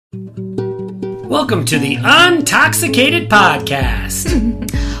Welcome to the Untoxicated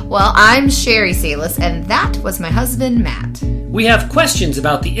Podcast. Well, I'm Sheri Salis, and that was my husband, Matt. We have questions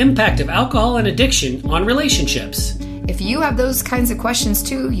about the impact of alcohol and addiction on relationships. If you have those kinds of questions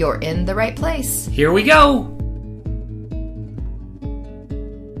too, you're in the right place. Here we go.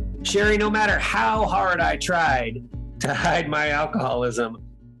 Sheri, no matter how hard I tried to hide my alcoholism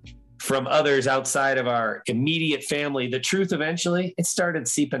from others outside of our immediate family, the truth eventually, it started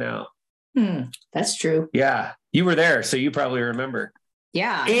seeping out. That's true. Yeah. You were there, so you probably remember.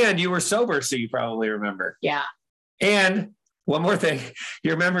 Yeah. And you were sober, so you probably remember. Yeah. And one more thing,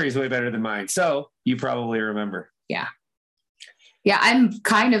 your memory is way better than mine, so you probably remember. Yeah. Yeah, I'm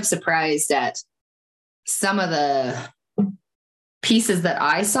kind of surprised at some of the pieces that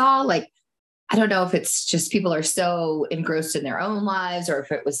I saw. Like, I don't know if it's just people are so engrossed in their own lives or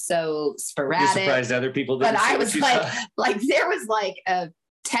if it was so sporadic. You're surprised other people didn't. But I was like there was like a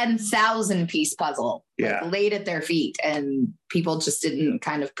 10,000 piece puzzle laid at their feet and people just didn't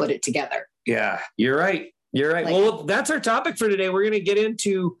kind of put it together. Yeah, you're right. You're right. Well, that's our topic for today. We're going to get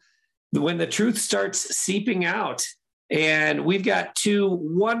into when the truth starts seeping out. And we've got two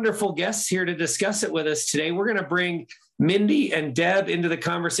wonderful guests here to discuss it with us today. We're going to bring Mindy and Deb into the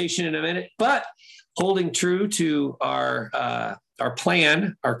conversation in a minute, but holding true to our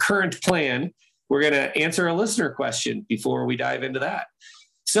plan, our current plan, we're going to answer a listener question before we dive into that.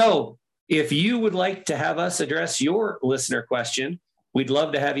 So if you would like to have us address your listener question, we'd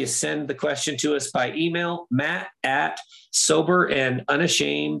love to have you send the question to us by email,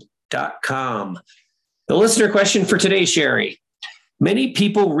 matt@soberandunashamed.com. The listener question for today, Sheri. Many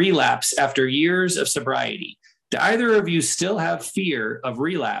people relapse after years of sobriety. Do either of you still have fear of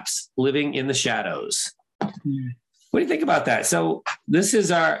relapse living in the shadows? What do you think about that? So this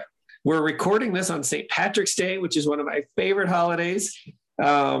is we're recording this on St. Patrick's Day, which is one of my favorite holidays.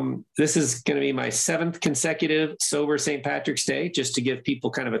 This is going to be my 7th consecutive sober St. Patrick's Day, just to give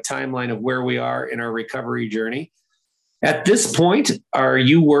people kind of a timeline of where we are in our recovery journey. At this point, are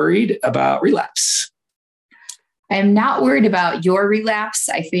you worried about relapse? I am not worried about your relapse.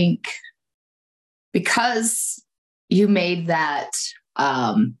 I think because you made that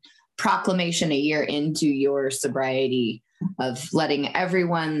proclamation a year into your sobriety of letting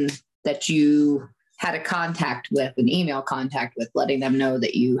everyone that you had a contact with, an email contact with, letting them know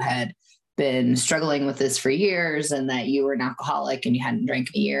that you had been struggling with this for years and that you were an alcoholic and you hadn't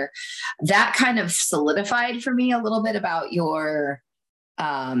drank in a year. That kind of solidified for me a little bit about your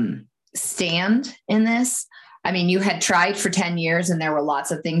stand in this. I mean, you had tried for 10 years and there were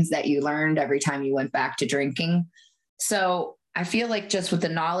lots of things that you learned every time you went back to drinking. So I feel like just with the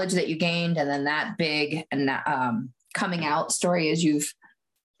knowledge that you gained and then that big and coming out story, as you've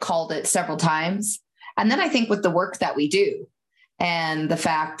called it several times. And then I think with the work that we do and the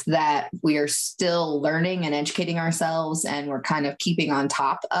fact that we are still learning and educating ourselves and we're kind of keeping on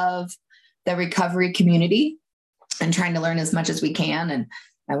top of the recovery community and trying to learn as much as we can. And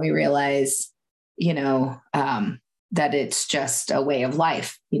we realize, that it's just a way of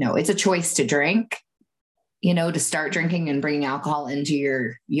life. It's a choice to drink, to start drinking and bringing alcohol into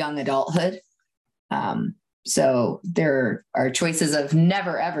your young adulthood. So there are choices of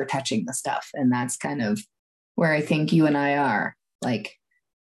never, ever touching the stuff. And that's kind of where I think you and I are. Like,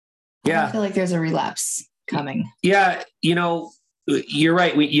 I feel like there's a relapse coming. Yeah. You're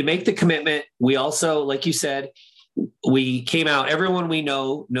right. You make the commitment. We also, like you said, we came out, everyone we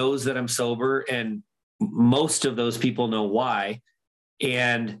know knows that I'm sober, and most of those people know why.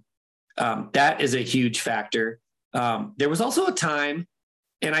 And that is a huge factor. There was also a time,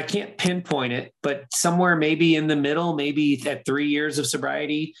 and I can't pinpoint it, but somewhere maybe in the middle, maybe at 3 years of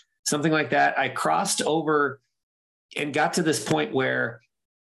sobriety, something like that, I crossed over and got to this point where,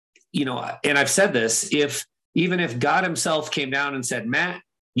 and I've said this, even if God himself came down and said, Matt,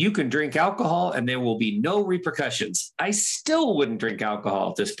 you can drink alcohol and there will be no repercussions, I still wouldn't drink alcohol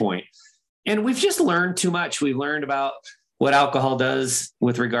at this point. And we've just learned too much. We've learned about what alcohol does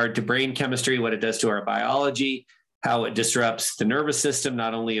with regard to brain chemistry, what it does to our biology, how it disrupts the nervous system,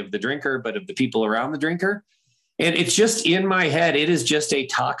 not only of the drinker, but of the people around the drinker. And it's just in my head, it is just a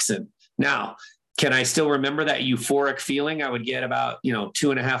toxin. Now, can I still remember that euphoric feeling I would get about,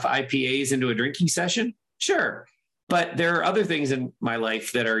 2.5 IPAs into a drinking session? Sure. But there are other things in my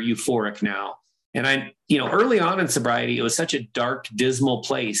life that are euphoric now. And early on in sobriety, it was such a dark, dismal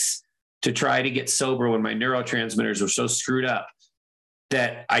place to try to get sober when my neurotransmitters were so screwed up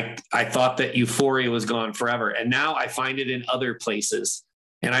that I thought that euphoria was gone forever. And now I find it in other places.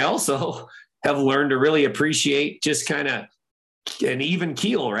 And I also have learned to really appreciate just kind of an even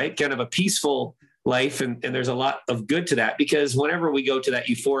keel, right? Kind of a peaceful life. And there's a lot of good to that, because whenever we go to that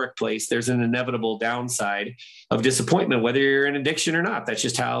euphoric place, there's an inevitable downside of disappointment, whether you're in addiction or not. That's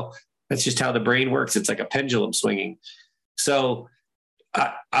just how the brain works. It's like a pendulum swinging. So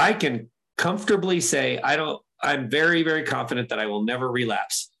I can comfortably say, I'm very, very confident that I will never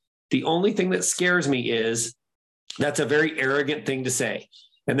relapse. The only thing that scares me is that's a very arrogant thing to say.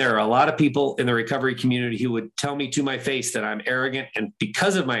 And there are a lot of people in the recovery community who would tell me to my face that I'm arrogant, and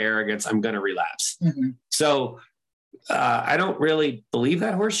because of my arrogance, I'm going to relapse. Mm-hmm. So I don't really believe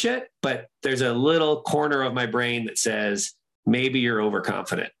that horse shit, but there's a little corner of my brain that says, maybe you're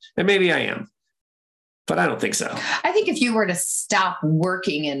overconfident, and maybe I am, but I don't think so. I think if you were to stop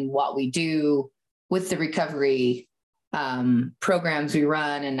working in what we do with the recovery programs we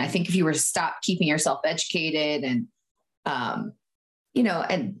run, and I think if you were to stop keeping yourself educated and,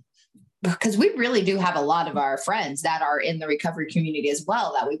 and because we really do have a lot of our friends that are in the recovery community as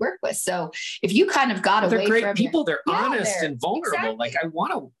well that we work with. So if you kind of got away from, they're great people. They're honest and vulnerable. Exactly. Like I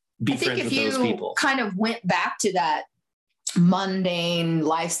want to be friends with those people. Kind of went back to that mundane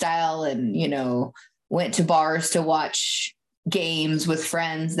lifestyle and, went to bars to watch games with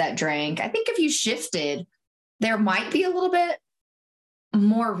friends that drank. I think if you shifted, there might be a little bit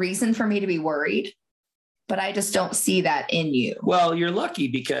more reason for me to be worried, but I just don't see that in you. Well, you're lucky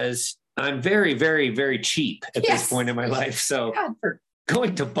because I'm very, very, very cheap at this point in my life. So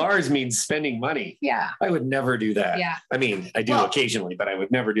going to bars means spending money. Yeah. I would never do that. Yeah. I mean, I do occasionally, but I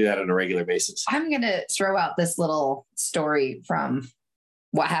would never do that on a regular basis. I'm going to throw out this little story from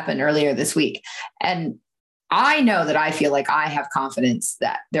what happened earlier this week. And I know that I feel like I have confidence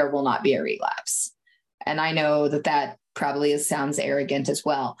that there will not be a relapse. And I know that probably sounds arrogant as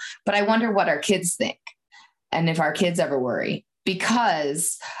well, but I wonder what our kids think and if our kids ever worry,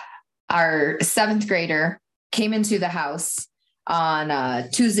 because our 7th grader came into the house on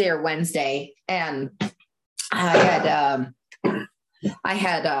Tuesday or Wednesday, and I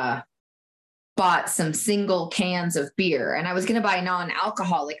had bought some single cans of beer, and I was going to buy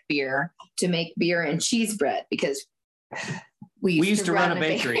non-alcoholic beer to make beer and cheese bread because we used to run a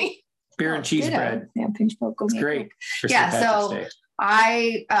bakery. Beer and cheese bread. Yeah, pinch poke. It's great. Yeah, so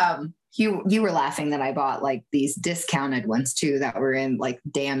I you were laughing that I bought like these discounted ones too that were in like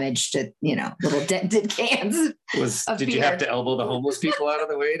damaged, little dented cans. Did you have to elbow the homeless people out of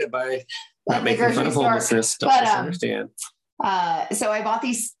the way to buy? Not making fun of homelessness. Don't understand. So I bought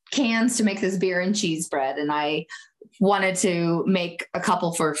these cans to make this beer and cheese bread, and I wanted to make a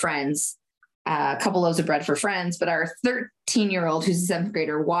couple for friends. A couple loaves of bread for friends, but our 13-year-old, who's a 7th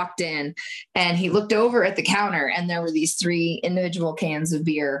grader, walked in and he looked over at the counter, and there were these 3 individual cans of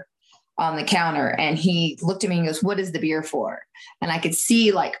beer on the counter. And he looked at me and goes, "What is the beer for?" And I could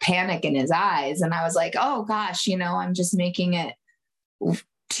see like panic in his eyes. And I was like, "Oh gosh, I'm just making it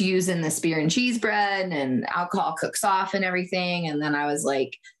to use in this beer and cheese bread, and alcohol cooks off and everything." And then I was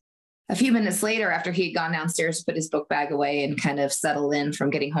like, a few minutes later, after he had gone downstairs to put his book bag away and kind of settled in from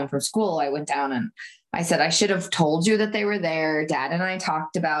getting home from school, I went down and I said, "I should have told you that they were there. Dad and I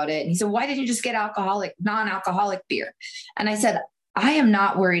talked about it." And he said, "Why didn't you just get non-alcoholic beer?" And I said, "I am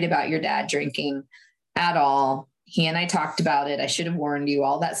not worried about your dad drinking at all. He and I talked about it. I should have warned you,"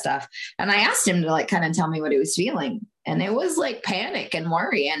 all that stuff. And I asked him to like kind of tell me what he was feeling. And it was like panic and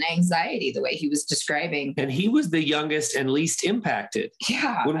worry and anxiety, the way he was describing. And he was the youngest and least impacted.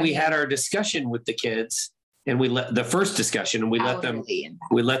 Yeah. When we had our discussion with the kids, and we let them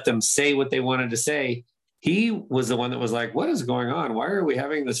say what they wanted to say, he was the one that was like, "What is going on? Why are we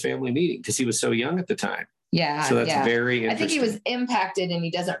having this family meeting?" Because he was so young at the time. Yeah. So that's very interesting. I think he was impacted, and he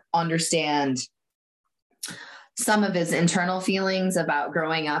doesn't understand some of his internal feelings about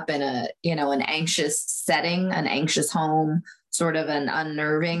growing up in an anxious setting, an anxious home, sort of an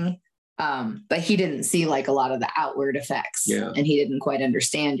unnerving. But he didn't see like a lot of the outward effects, and he didn't quite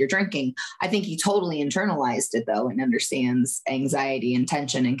understand your drinking. I think he totally internalized it though, and understands anxiety and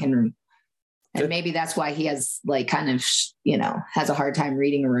tension, and maybe that's why he has like kind of, has a hard time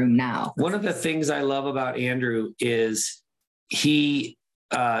reading a room now. One of the things I love about Andrew is he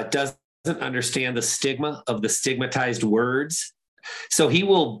doesn't understand the stigma of the stigmatized words. So he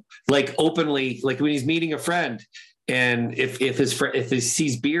will like openly, like when he's meeting a friend, and if he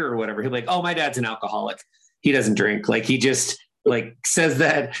sees beer or whatever, he'll be like, "Oh, my dad's an alcoholic. He doesn't drink." Like he just like says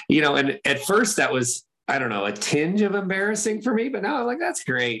that, and at first that was, I don't know, a tinge of embarrassing for me, but now I'm like, that's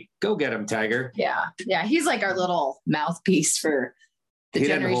great. Go get him, Tiger. Yeah. Yeah. He's like our little mouthpiece for the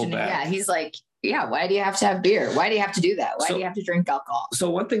generation. Yeah. He's like, "Yeah, why do you have to have beer? Why do you have to do that? Why do you have to drink alcohol?" So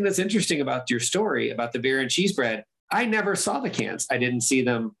one thing that's interesting about your story about the beer and cheese bread, I never saw the cans. I didn't see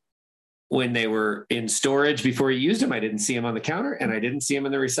them when they were in storage before you used them. I didn't see them on the counter, and I didn't see them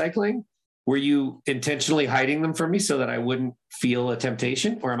in the recycling. were you intentionally hiding them from me so that I wouldn't feel a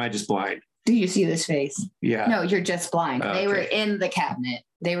temptation, or am I just blind? Do you see this face? Yeah. No, you're just blind. Okay. They were in the cabinet.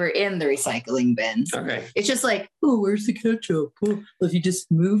 They were in the recycling bins. Okay. It's just like, oh, where's the ketchup? Oh, if you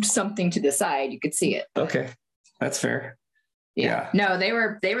just moved something to the side, you could see it. Okay. That's fair. Yeah. No, they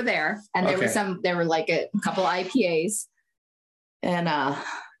were there, and there were like a couple IPAs. And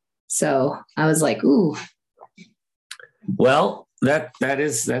so I was like, ooh. Well,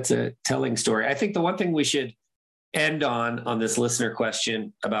 that's a telling story. I think the one thing we should end on this listener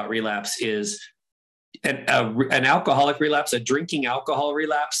question about relapse is an alcoholic relapse, a drinking alcohol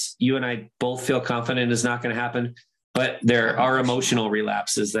relapse. You and I both feel confident is not going to happen, but there are emotional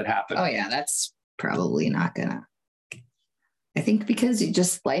relapses that happen. Oh yeah, that's probably not gonna. I think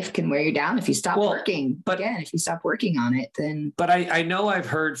because life can wear you down if you stop working. But again, if you stop working on it, then. But I know I've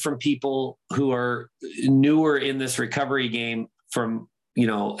heard from people who are newer in this recovery game from,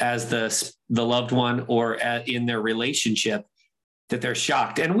 as the loved one or in their relationship, that they're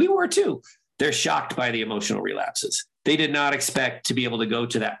shocked. And we were too. They're shocked by the emotional relapses. They did not expect to be able to go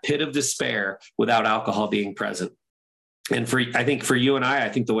to that pit of despair without alcohol being present. And I think for you and I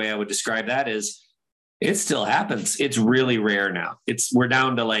think the way I would describe that is, it still happens. It's really rare now. We're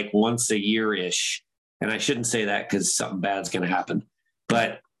down to like once a year-ish. And I shouldn't say that because something bad's going to happen,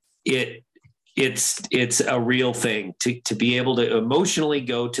 but it's a real thing to be able to emotionally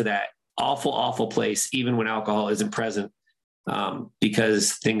go to that awful, awful place, even when alcohol isn't present,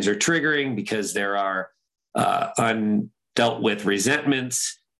 because things are triggering, because there are undealt with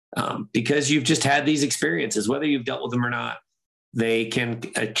resentments, because you've just had these experiences, whether you've dealt with them or not. They can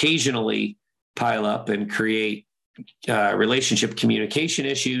occasionally pile up and create relationship communication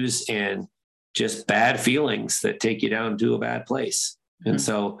issues and just bad feelings that take you down to a bad place. And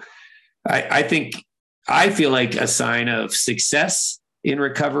so I feel like a sign of success in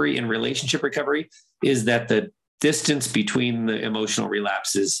recovery, in relationship recovery, is that the distance between the emotional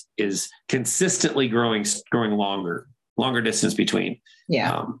relapses is consistently growing longer distance between.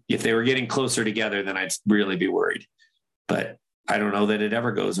 Yeah. If they were getting closer together, then I'd really be worried. But I don't know that it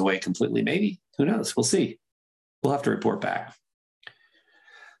ever goes away completely. Maybe. Who knows? We'll see. We'll have to report back.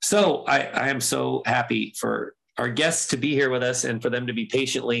 So I am so happy for our guests to be here with us and for them to be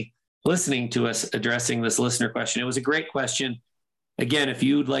patiently listening to us addressing this listener question. It was a great question. Again, if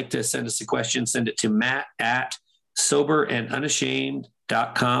you'd like to send us a question, send it to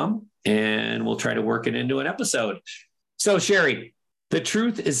matt@soberandunashamed.com, and we'll try to work it into an episode. So Sheri, the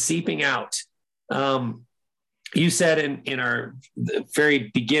truth is seeping out. You said in our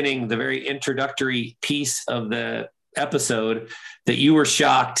very beginning, the very introductory piece of the episode, that you were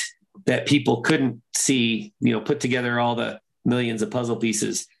shocked that people couldn't see, put together all the millions of puzzle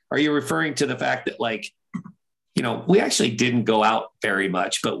pieces. Are you referring to the fact that we actually didn't go out very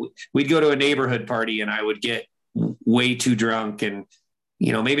much, but we'd go to a neighborhood party and I would get way too drunk and,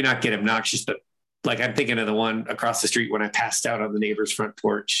 maybe not get obnoxious, but I'm thinking of the one across the street when I passed out on the neighbor's front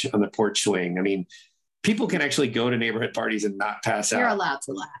porch on the porch swing. I mean, people can actually go to neighborhood parties and not pass out. You're allowed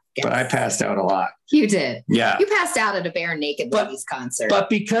to laugh. Yes. But I passed out a lot. You did. Yeah. You passed out at a Bare Naked Ladies concert. But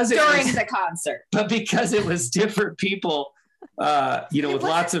because during the concert. But because it was different people, with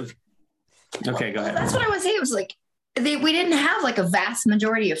lots of. Okay, go ahead. That's what I was saying. It was like we didn't have a vast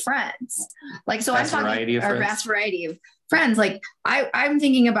majority of friends. Vast variety of friends. I'm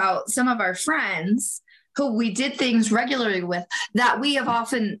thinking about some of our friends who we did things regularly with that we have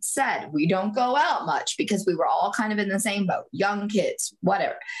often said we don't go out much because we were all kind of in the same boat, young kids,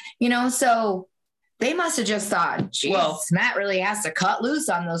 whatever, so they must have just thought, geez, Matt really has to cut loose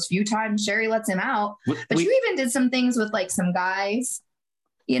on those few times Sheri lets him out. But you even did some things with some guys,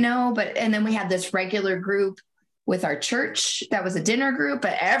 and then we had this regular group with our church that was a dinner group,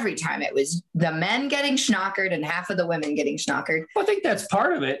 but every time it was the men getting schnockered and half of the women getting schnockered. Well, I think that's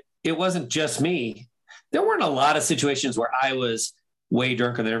part of it. It wasn't just me. There weren't a lot of situations where I was way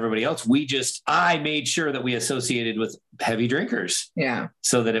drunker than everybody else. I made sure that we associated with heavy drinkers. Yeah.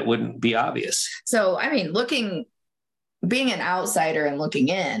 So that it wouldn't be obvious. So, I mean, being an outsider and looking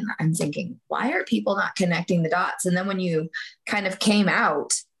in, I'm thinking, why are people not connecting the dots? And then when you kind of came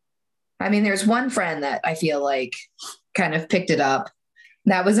out, I mean, there's one friend that I feel like kind of picked it up.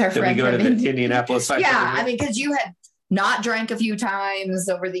 That was our friend. We go to the Indianapolis 500. Yeah. I mean, because you had not drank a few times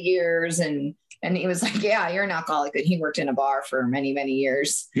over the years and he was like, yeah, you're an alcoholic. And he worked in a bar for many, many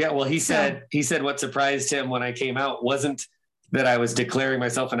years. Yeah. Well, he said what surprised him when I came out wasn't that I was declaring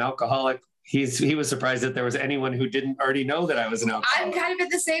myself an alcoholic. He was surprised that there was anyone who didn't already know that I was an alcoholic. I'm kind of in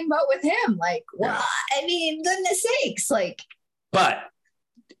the same boat with him. What? Yeah. I mean, goodness sakes. But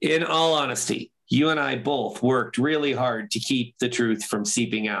in all honesty, you and I both worked really hard to keep the truth from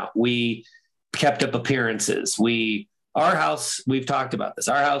seeping out. We kept up appearances. Our house, we've talked about this.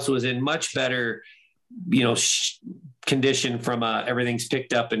 Our house was in much better, condition from everything's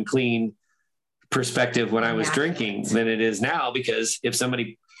picked up and clean perspective when I was drinking than it is now, because if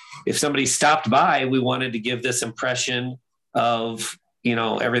somebody stopped by, we wanted to give this impression of,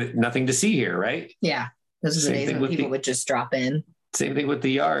 nothing to see here. Right. Yeah. Those are the days when people would just drop in. Same thing with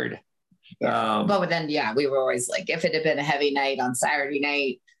the yard. Yeah. But then, we were always like, if it had been a heavy night on Saturday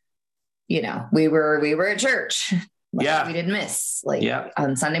night, we were at church. We didn't miss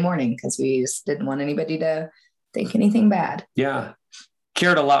on Sunday morning, because we just didn't want anybody to think anything bad. Yeah.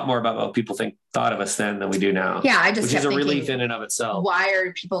 Cared a lot more about what people thought of us then than we do now. Yeah. I just which is a relief in and of itself. Why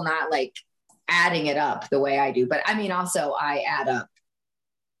are people not adding it up the way I do? But I mean, also I add up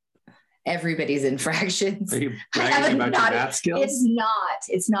everybody's infractions. Are you bragging about your math skills?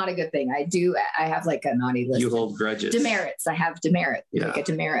 It's not a good thing. I have a naughty list. You hold grudges. Demerits. I have demerit, a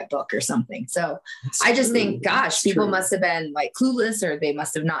demerit book or something. So That's I just true. think, gosh, That's people true. must have been clueless, or they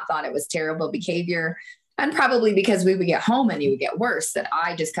must have not thought it was terrible behavior. And probably because we would get home and you would get worse, that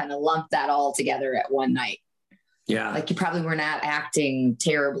I just kind of lumped that all together at one night. Yeah. You probably were not acting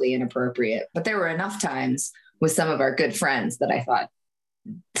terribly inappropriate, but there were enough times with some of our good friends that I thought,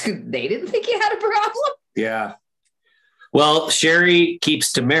 they didn't think you had a problem. Yeah. Well, Sheri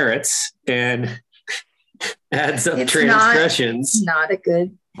keeps demerits and adds up transgressions. Not a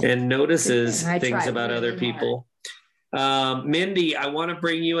good. And notices things about other people. Mindy, I want to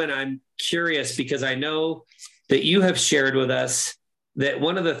bring you in. I'm curious because I know that you have shared with us that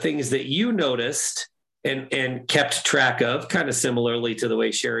one of the things that you noticed and kept track of, kind of similarly to the way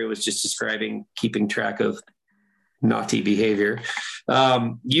Sheri was just describing keeping track of naughty behavior.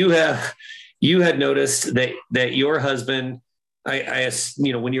 You had noticed that your husband,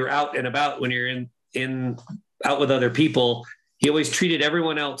 when you're out and about, when you're in out with other people, he always treated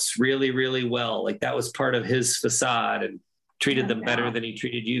everyone else really, really well. That was part of his facade, and treated them better than he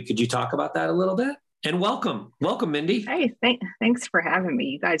treated you. Could you talk about that a little bit? And welcome, Mindy. Hey, thanks for having me.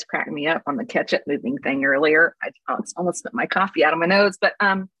 You guys cracked me up on the ketchup moving thing earlier. I almost spit my coffee out of my nose, but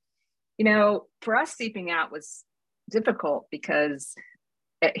for us, seeping out was difficult because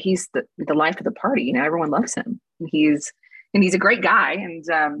he's the life of the party. Everyone loves him. He's a great guy,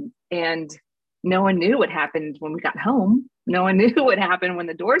 and no one knew what happened when we got home. No one knew what happened when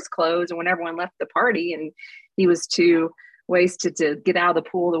the doors closed and when everyone left the party, and he was too wasted to get out of the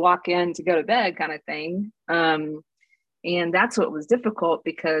pool, to walk in, to go to bed, kind of thing. And that's what was difficult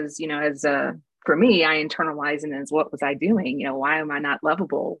because, for me, I internalized it as, what was I doing? Why am I not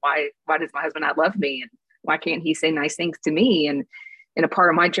lovable? Why does my husband not love me? And why can't he say nice things to me? And a part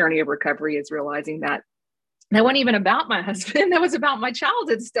of my journey of recovery is realizing that wasn't even about my husband. That was about my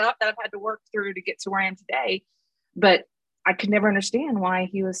childhood stuff that I've had to work through to get to where I am today. But I could never understand why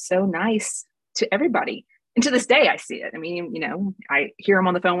he was so nice to everybody. And to this day, I see it. I mean, I hear him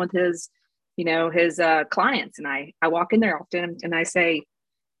on the phone with his clients, and I walk in there often and I say,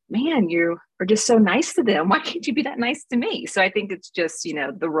 man, you are just so nice to them. Why can't you be that nice to me? So I think it's just,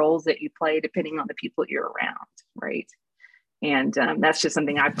 the roles that you play depending on the people you're around. Right. And that's just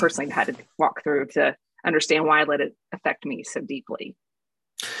something I personally had to walk through to understand why I let it affect me so deeply.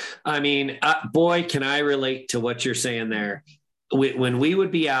 I mean, boy, can I relate to what you're saying there. When we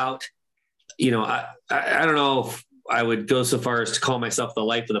would be out, I don't know if I would go so far as to call myself the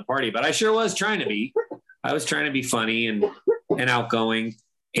life of the party, but I sure was trying to be. I was trying to be funny and outgoing.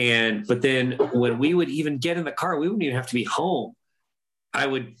 But then when we would even get in the car, we wouldn't even have to be home.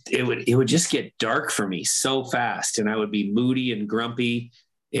 It would just get dark for me so fast, and I would be moody and grumpy.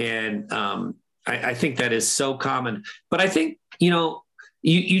 And I think that is so common. But I think,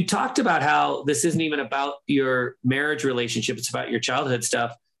 you talked about how this isn't even about your marriage relationship. It's about your childhood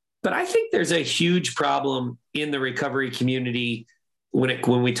stuff. But I think there's a huge problem in the recovery community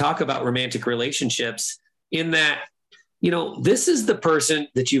when we talk about romantic relationships, in that, this is the person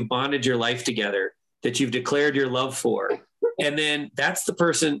that you've bonded your life together, that you've declared your love for. And then that's the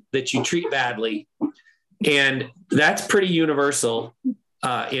person that you treat badly. And that's pretty universal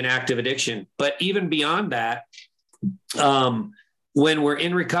in active addiction. But even beyond that, when we're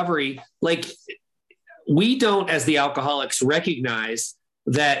in recovery, we don't, as the alcoholics, recognize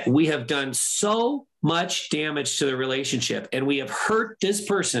that we have done so much damage to the relationship, and we have hurt this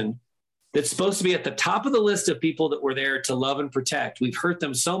person that's supposed to be at the top of the list of people that were there to love and protect. We've hurt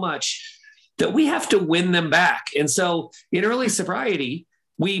them so much that we have to win them back. And so in early sobriety,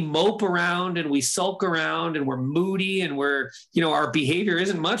 we mope around and we sulk around and we're moody, and our behavior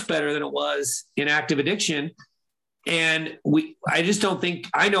isn't much better than it was in active addiction. And I just don't think,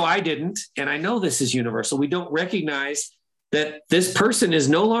 I know I didn't, and I know this is universal. We don't recognize that this person is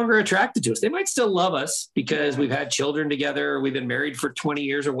no longer attracted to us. They might still love us because we've had children together, or we've been married for 20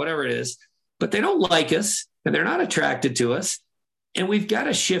 years or whatever it is, but they don't like us and they're not attracted to us. And we've got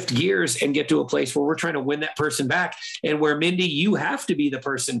to shift gears and get to a place where we're trying to win that person back. And where, Mindy, you have to be the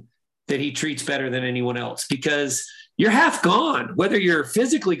person that he treats better than anyone else, because you're half gone, whether you're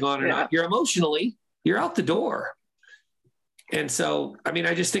physically gone or not, you're emotionally, you're out the door. And so, I mean,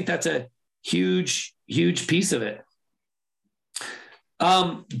 I just think that's a huge, huge piece of it.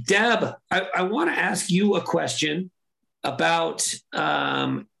 Deb, I want to ask you a question about,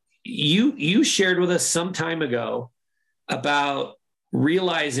 you shared with us some time ago about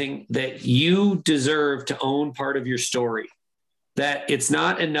realizing that you deserve to own part of your story, that it's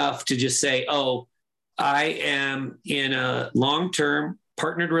not enough to just say, oh, I am in a long-term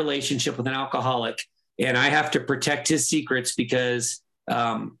partnered relationship with an alcoholic and I have to protect his secrets because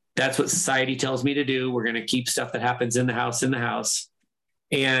that's what society tells me to do. We're going to keep stuff that happens in the house.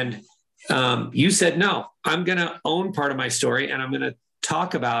 And you said, no, I'm going to own part of my story and I'm going to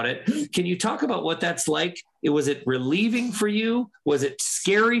talk about it. Can you talk about what that's like? Was it relieving for you? Was it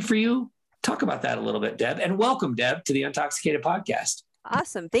scary for you? Talk about that a little bit, Deb. And welcome, Deb, to the Untoxicated Podcast.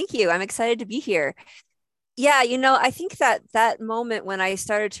 Awesome. Thank you. I'm excited to be here. Yeah, I think that moment when I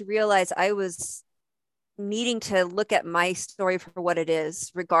started to realize I was needing to look at my story for what it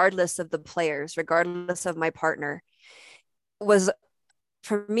is, regardless of the players, regardless of my partner, was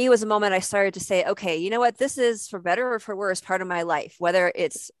a moment I started to say, okay, you know what, this is, for better or for worse, part of my life, whether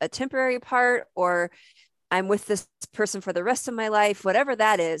it's a temporary part or I'm with this person for the rest of my life, whatever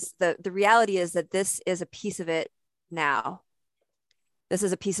that is, the reality is that this is a piece of it now. This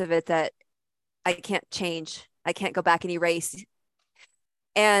is a piece of it that I can't change. I can't go back and erase.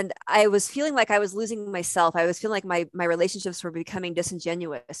 And I was feeling like I was losing myself. I was feeling like my relationships were becoming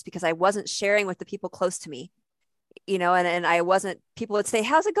disingenuous because I wasn't sharing with the people close to me, and I wasn't, people would say,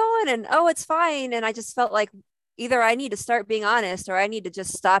 how's it going? And, oh, it's fine. And I just felt like either I need to start being honest or I need to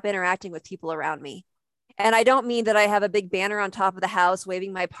just stop interacting with people around me. And I don't mean that I have a big banner on top of the house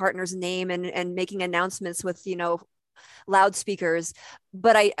waving my partner's name and making announcements with, loudspeakers.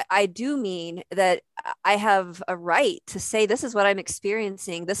 But I do mean that I have a right to say, this is what I'm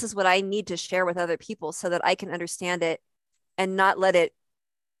experiencing. This is what I need to share with other people so that I can understand it and not let it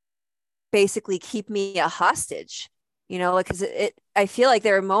basically keep me a hostage, because I feel like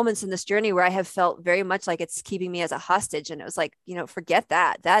there are moments in this journey where I have felt very much like it's keeping me as a hostage. And it was like, forget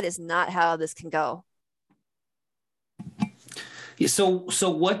that. That is not how this can go. So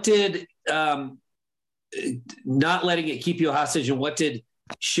what did, not letting it keep you a hostage, and what did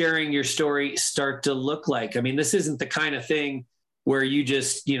sharing your story start to look like? I mean, this isn't the kind of thing where you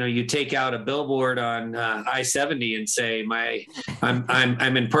just, you take out a billboard on I-70 and say,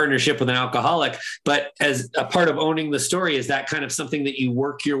 I'm in partnership with an alcoholic. But as a part of owning the story, is that kind of something that you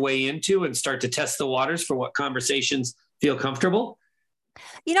work your way into and start to test the waters for what conversations feel comfortable?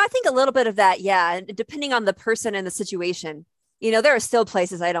 I think a little bit of that. Yeah. And depending on the person and the situation, there are still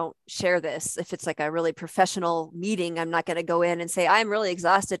places I don't share this. If it's like a really professional meeting, I'm not going to go in and say, I'm really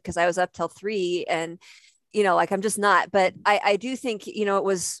exhausted because I was up till 3 and, I'm just not. But I do think, it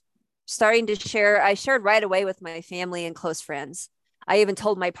was starting to share. I shared right away with my family and close friends. I even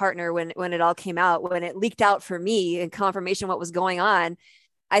told my partner when it all came out, when it leaked out for me and confirmation what was going on,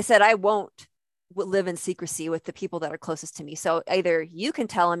 I said, I won't live in secrecy with the people that are closest to me. So either you can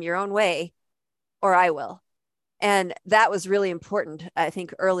tell them your own way or I will. And that was really important, I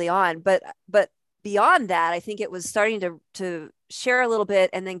think, early on. But beyond that, I think it was starting to share a little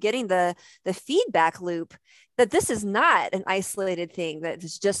bit and then getting the feedback loop that this is not an isolated thing, that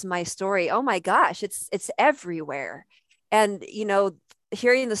it's just my story. Oh my gosh, it's everywhere. And,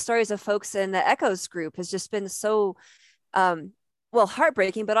 hearing the stories of folks in the Echoes group has just been so,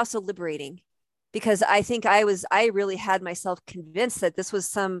 heartbreaking, but also liberating. Because I think I really had myself convinced that this was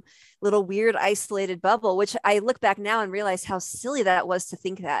some little weird isolated bubble, which I look back now and realize how silly that was to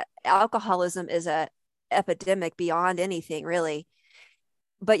think that alcoholism is a epidemic beyond anything really.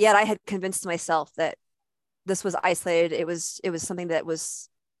 But yet I had convinced myself that this was isolated. It was something that was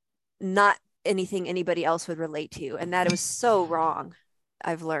not anything anybody else would relate to. And that it was so wrong,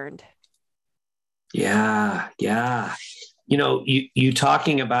 I've learned. Yeah. Yeah. You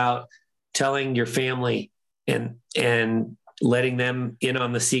talking about telling your family and letting them in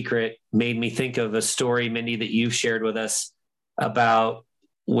on the secret made me think of a story, Mindy, that you've shared with us about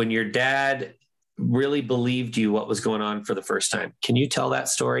when your dad really believed you what was going on for the first time. Can you tell that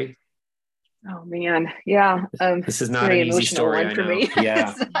story? Oh man. Yeah. This is not an easy story. For me.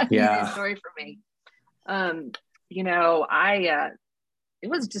 Yeah. It's not an easy story for me. it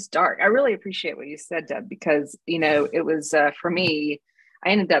was just dark. I really appreciate what you said, Deb, because, it was, for me, I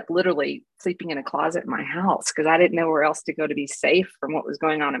ended up literally sleeping in a closet in my house because I didn't know where else to go to be safe from what was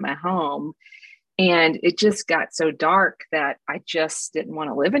going on in my home. And it just got so dark that I just didn't want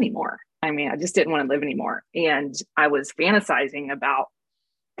to live anymore. I just didn't want to live anymore. And I was fantasizing about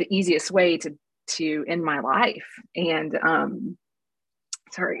the easiest way to end my life. And,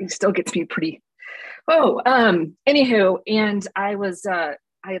 sorry, it still gets me pretty, anywho. And I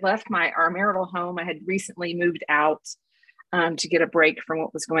left our marital home. I had recently moved out, to get a break from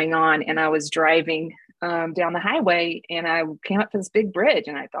what was going on. And I was driving, down the highway, and I came up to this big bridge,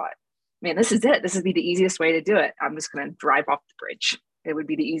 and I thought, man, this is it. This would be the easiest way to do it. I'm just going to drive off the bridge. It would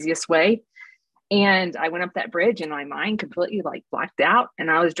be the easiest way. And I went up that bridge, and my mind completely blacked out, and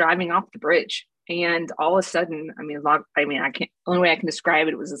I was driving off the bridge. And all of a sudden, only way I can describe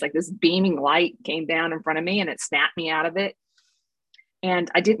it was just like this beaming light came down in front of me, and it snapped me out of it. And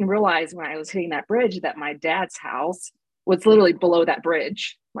I didn't realize when I was hitting that bridge that my dad's house was literally below that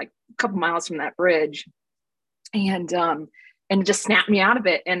bridge, like a couple miles from that bridge. And it just snapped me out of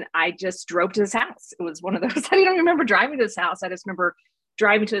it. And I just drove to his house. It was one of those, I don't remember driving to his house. I just remember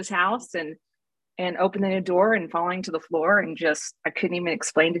driving to his house and opening a door and falling to the floor. And I couldn't even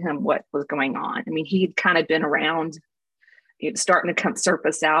explain to him what was going on. He'd kind of been around, starting to come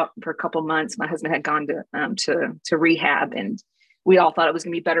surface out for a couple of months. My husband had gone to rehab, and we all thought it was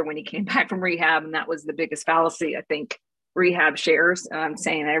going to be better when he came back from rehab. And that was the biggest fallacy, I think, rehab shares,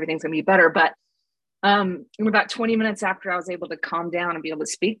 saying that everything's going to be better. But about 20 minutes after I was able to calm down and be able to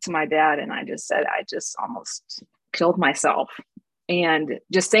speak to my dad, and I just said, I just almost killed myself. And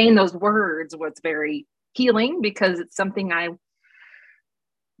just saying those words was very healing because it's something I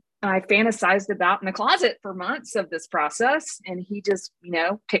fantasized about in the closet for months of this process. And he just,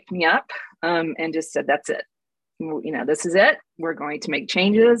 picked me up, and just said, that's it. This is it. We're going to make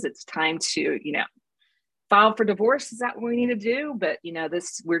changes. It's time to, file for divorce. Is that what we need to do? But,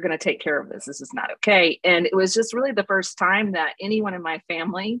 we're going to take care of this. This is not okay. And it was just really the first time that anyone in my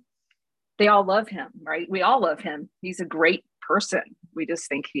family, they all love him, right? We all love him. He's a great person. We just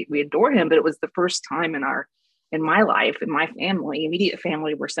think we adore him. But it was the first time in my life, in my family, immediate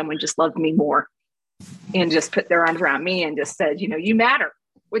family, where someone just loved me more and just put their arms around me and just said, you matter,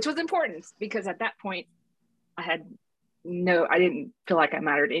 which was important because at that point I didn't feel like I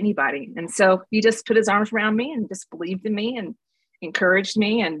mattered to anybody. And so he just put his arms around me and just believed in me and encouraged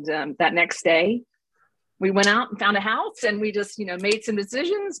me. And that next day we went out and found a house, and we just, made some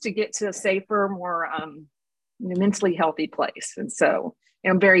decisions to get to a safer, more mentally healthy place. And so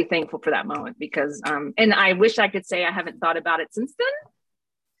I'm very thankful for that moment because, and I wish I could say I haven't thought about it since then.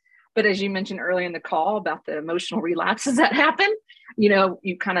 But as you mentioned earlier in the call about the emotional relapses that happen,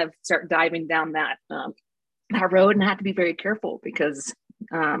 you kind of start diving down that road, and I had to be very careful because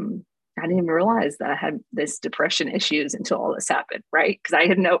I didn't even realize that I had this depression issues until all this happened, right? Because I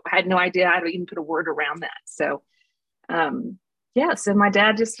had no idea how to even put a word around that. So, so my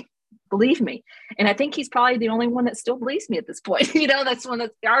dad just believed me, and I think he's probably the only one that still believes me at this point. That's one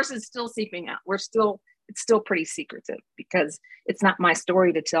of ours is still seeping out. It's still pretty secretive because it's not my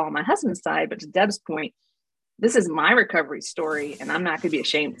story to tell on my husband's side, but to Deb's point, this is my recovery story, and I'm not going to be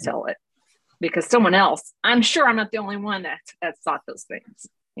ashamed to tell it. Because someone else, I'm sure I'm not the only one that's thought those things.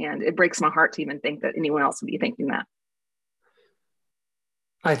 And it breaks my heart to even think that anyone else would be thinking that.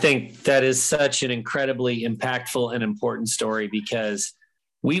 I think that is such an incredibly impactful and important story because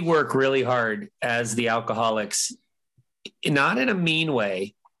we work really hard as the alcoholics, not in a mean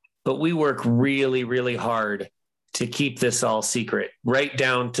way, but we work really, really hard to keep this all secret, right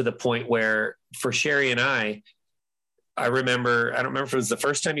down to the point where for Sheri and I don't remember if it was the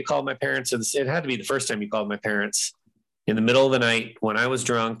first time you called my parents, or it had to be the first time you called my parents in the middle of the night when I was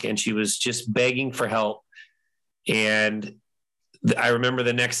drunk and she was just begging for help. And I remember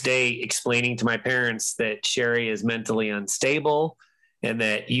the next day explaining to my parents that Sheri is mentally unstable and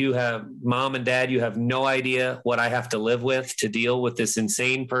that Mom and Dad, you have no idea what I have to live with to deal with this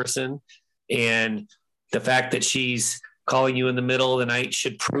insane person. And the fact that she's calling you in the middle of the night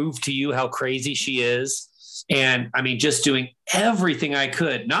should prove to you how crazy she is. And just doing everything I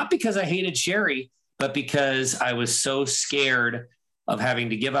could, not because I hated Sheri, but because I was so scared of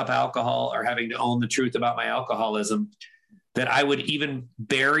having to give up alcohol or having to own the truth about my alcoholism that I would even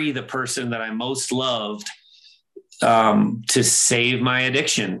bury the person that I most loved to save my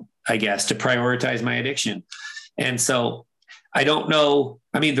addiction, I guess, to prioritize my addiction. And so I don't know.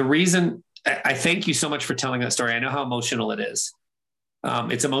 The reason I thank you so much for telling that story. I know how emotional it is.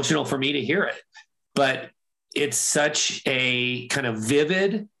 It's emotional for me to hear it, but it's such a kind of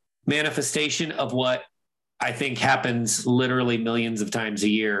vivid manifestation of what I think happens literally millions of times a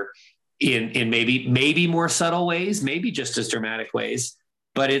year in maybe more subtle ways, maybe just as dramatic ways,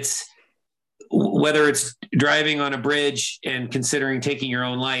 but it's whether it's driving on a bridge and considering taking your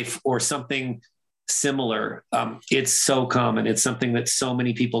own life or something similar. It's so common. It's something that so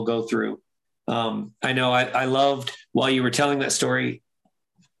many people go through. I know I loved while you were telling that story,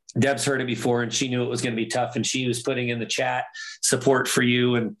 Deb's heard it before and she knew it was going to be tough. And she was putting in the chat support for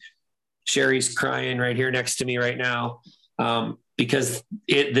you. And Sheri's crying right here next to me right now. Because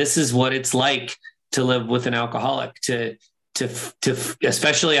this is what it's like to live with an alcoholic, to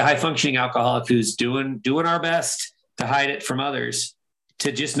especially a high functioning alcoholic who's doing our best to hide it from others,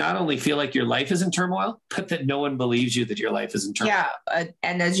 to just not only feel like your life is in turmoil, but that no one believes you that your life is in turmoil. Yeah.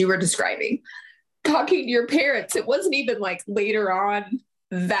 And as you were describing, talking to your parents, it wasn't even like later on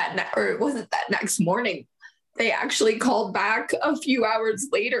or it wasn't that next morning. They actually called back a few hours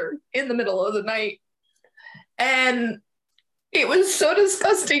later in the middle of the night. And it was so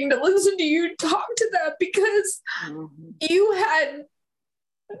disgusting to listen to you talk to them because you had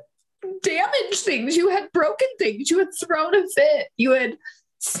damaged things. You had broken things. You had thrown a fit. You had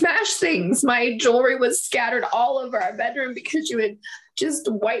smashed things. My jewelry was scattered all over our bedroom because you had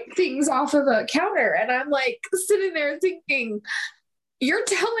just wiped things off of a counter. And I'm like sitting there thinking, you're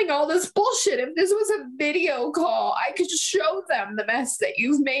telling all this bullshit. If this was a video call, I could show them the mess that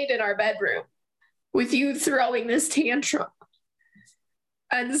you've made in our bedroom with you throwing this tantrum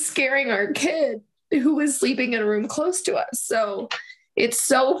and scaring our kid who was sleeping in a room close to us. So it's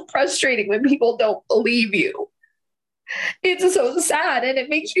so frustrating when people don't believe you. It's so sad. And it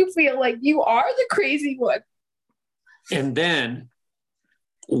makes you feel like you are the crazy one. And then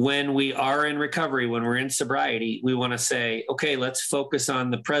when we are in recovery, when we're in sobriety, we want to say, okay, let's focus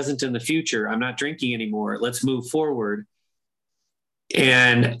on the present and the future. I'm not drinking anymore. Let's move forward.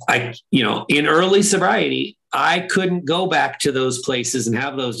 And in early sobriety, I couldn't go back to those places and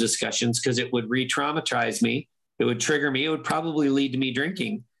have those discussions because it would re-traumatize me. It would trigger me. It would probably lead to me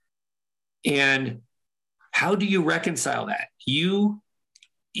drinking. And how do you reconcile that? You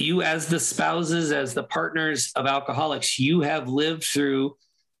as the spouses, as the partners of alcoholics, you have lived through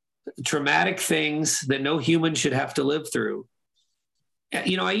traumatic things that no human should have to live through.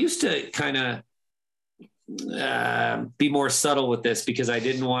 I used to kind of be more subtle with this because I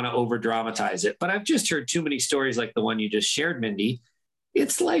didn't want to over dramatize it, but I've just heard too many stories like the one you just shared, Mindy.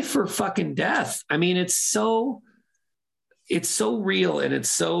 It's life or fucking death. I mean, it's so real and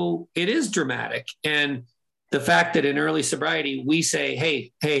it is dramatic. And the fact that in early sobriety, we say,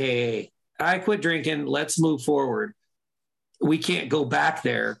 hey, I quit drinking. Let's move forward. We can't go back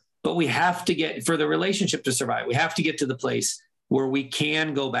there, but we have to get, for the relationship to survive, we have to get to the place where we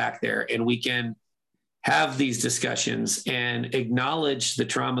can go back there and we can have these discussions and acknowledge the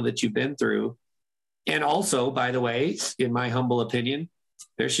trauma that you've been through. And also, by the way, in my humble opinion,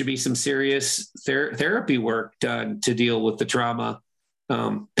 there should be some serious therapy work done to deal with the trauma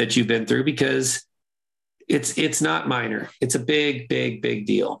that you've been through, because it's not minor. It's a big, big, big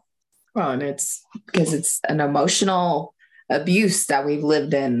deal. Well, and it's because it's an emotional abuse that we've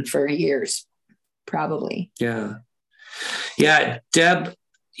lived in for years, probably. Yeah. Deb,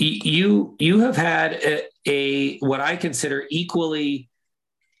 you have had a what I consider equally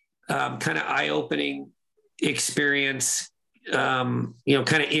kind of eye-opening experience, kind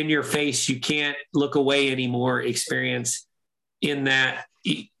of in your face, you can't look away anymore experience, in that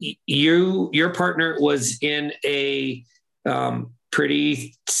your partner was in a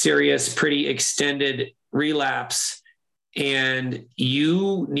pretty serious, pretty extended relapse, and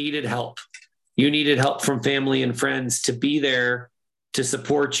you needed help. You needed help from family and friends to be there to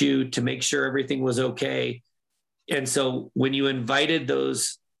support you, to make sure everything was okay. And so when you invited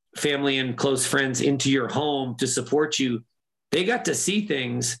those family and close friends into your home to support you, they got to see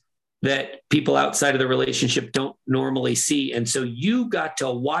things that people outside of the relationship don't normally see. And so you got to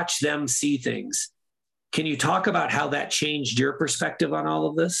watch them see things. Can you talk about how that changed your perspective on all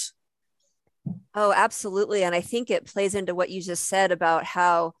of this? Oh, absolutely. And I think it plays into what you just said about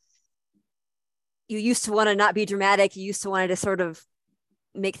how you used to want to not be dramatic. You used to want to sort of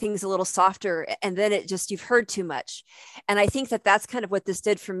make things a little softer. And then you've heard too much. And I think that that's kind of what this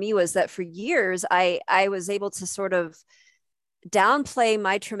did for me, was that for years, I was able to sort of downplay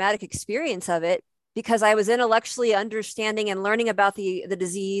my traumatic experience of it because I was intellectually understanding and learning about the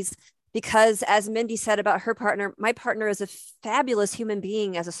disease. Because as Mindy said about her partner, my partner is a fabulous human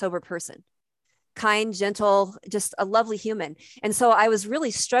being as a sober person, kind, gentle, just a lovely human. And so I was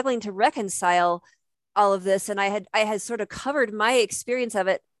really struggling to reconcile all of this. And I had sort of covered my experience of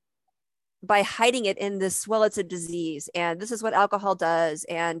it by hiding it in this, well, it's a disease and this is what alcohol does.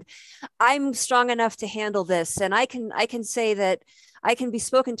 And I'm strong enough to handle this. And I can say that I can be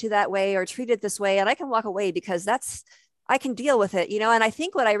spoken to that way or treated this way. And I can walk away because I can deal with it, And I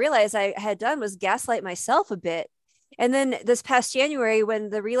think what I realized I had done was gaslight myself a bit. And then this past January, when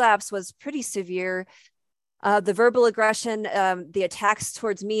the relapse was pretty severe, the verbal aggression, the attacks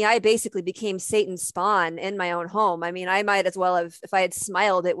towards me, I basically became Satan's spawn in my own home. I mean, I might as well have, if I had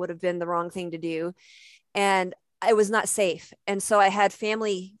smiled, it would have been the wrong thing to do. And I was not safe. And so I had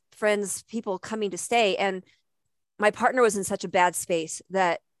family, friends, people coming to stay. And my partner was in such a bad space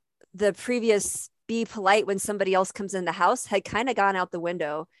that the previous be polite when somebody else comes in the house had kind of gone out the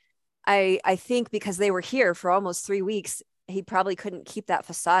window. I think because they were here for almost 3 weeks, he probably couldn't keep that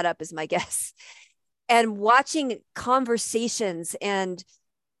facade up, is my guess. And watching conversations and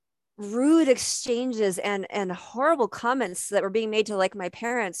rude exchanges and horrible comments that were being made to like my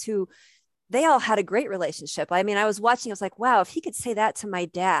parents, who they all had a great relationship. I mean, I was watching, I was like, wow, if he could say that to my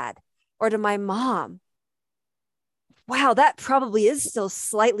dad or to my mom, wow, that probably is still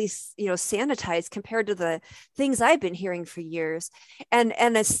slightly, sanitized compared to the things I've been hearing for years. And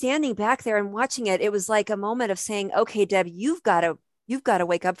as standing back there and watching it, it was like a moment of saying, okay, Deb, you've got to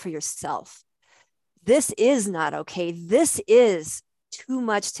wake up for yourself. This is not okay. This is too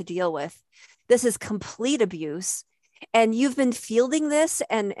much to deal with. This is complete abuse. And you've been fielding this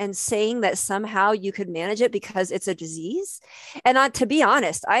and saying that somehow you could manage it because it's a disease. And to be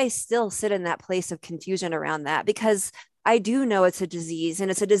honest, I still sit in that place of confusion around that, because I do know it's a disease, and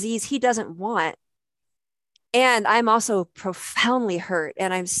it's a disease he doesn't want. And I'm also profoundly hurt.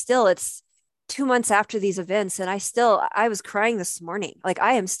 And it's 2 months after these events. And I was crying this morning. Like,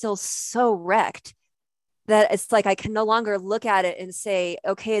 I am still so wrecked that it's like I can no longer look at it and say,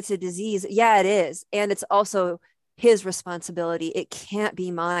 okay, it's a disease. Yeah, it is. And it's also his responsibility. It can't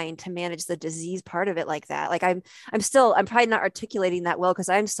be mine to manage the disease part of it like that. Like I'm probably not articulating that well because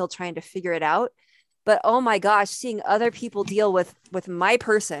I'm still trying to figure it out. But oh my gosh, seeing other people deal with my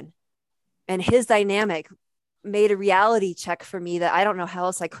person and his dynamic made a reality check for me that I don't know how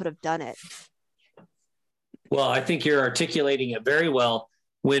else I could have done it. Well, I think you're articulating it very well.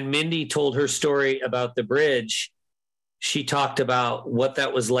 When Mindy told her story about the bridge, she talked about what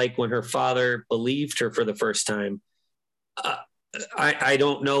that was like when her father believed her for the first time. I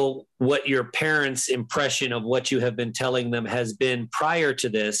don't know what your parents' impression of what you have been telling them has been prior to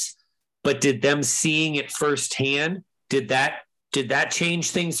this, but did them seeing it firsthand, did that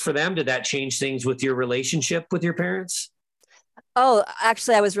change things for them? Did that change things with your relationship with your parents? Oh,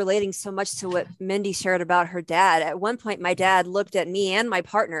 actually, I was relating so much to what Mindy shared about her dad. At one point, my dad looked at me and my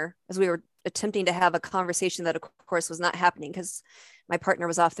partner as we were attempting to have a conversation that, of course, was not happening because my partner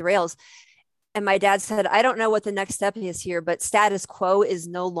was off the rails. And my dad said, I don't know what the next step is here, but status quo is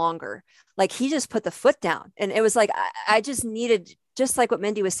no longer. Like, he just put the foot down. And it was like, I just needed, just like what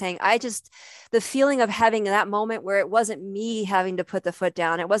Mindy was saying, the feeling of having that moment where it wasn't me having to put the foot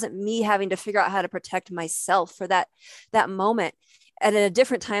down. It wasn't me having to figure out how to protect myself for that moment. And at a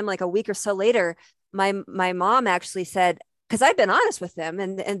different time, like a week or so later, my mom actually said, because I've been honest with them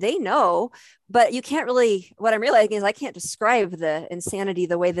and they know, but you can't really, what I'm realizing is I can't describe the insanity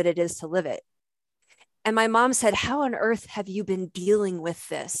the way that it is to live it. And my mom said, how on earth have you been dealing with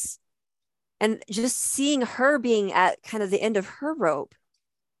this? And just seeing her being at kind of the end of her rope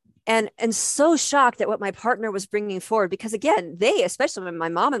and so shocked at what my partner was bringing forward, because again, especially my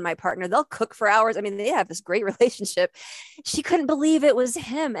mom and my partner, they'll cook for hours. I mean, they have this great relationship. She couldn't believe it was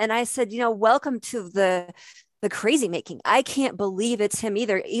him. And I said, welcome to the crazy making. I can't believe it's him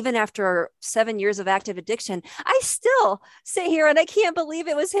either. Even after 7 years of active addiction, I still sit here and I can't believe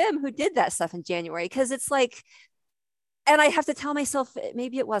it was him who did that stuff in January. Cause it's like, and I have to tell myself,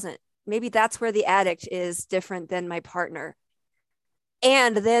 maybe it wasn't. Maybe that's where the addict is different than my partner.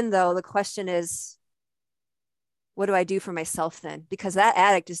 And then though, the question is, what do I do for myself then? Because that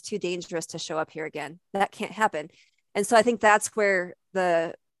addict is too dangerous to show up here again. That can't happen. And so I think that's where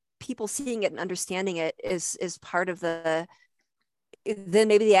the people seeing it and understanding it is part of then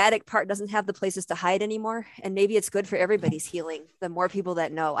maybe the addict part doesn't have the places to hide anymore. And maybe it's good for everybody's healing. The more people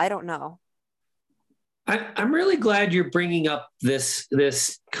that know, I don't know. I'm really glad you're bringing up this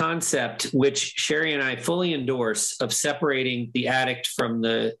concept, which Sheri and I fully endorse, of separating the addict from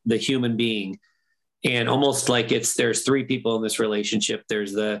the human being. And almost like there's three people in this relationship.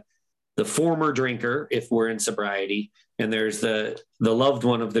 There's the former drinker, if we're in sobriety, and there's the loved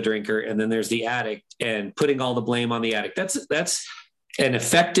one of the drinker, and then there's the addict, and putting all the blame on the addict. That's an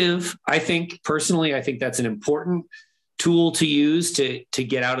effective, I think that's an important tool to use to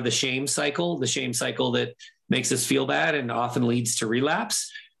get out of the shame cycle that makes us feel bad and often leads to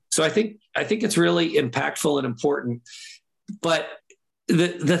relapse. So I think I think it's really impactful and important. But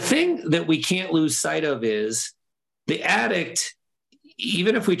the thing that we can't lose sight of is the addict,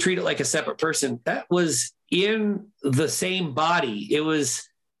 even if we treat it like a separate person, that was in the same body. It was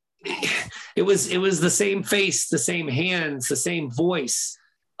the same face, the same hands, the same voice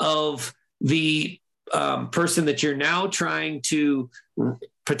of the person that you're now trying to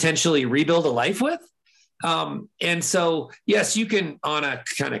potentially rebuild a life with. And so, yes, you can, on a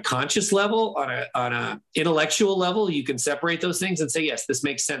kind of conscious level, on a intellectual level, you can separate those things and say, yes, this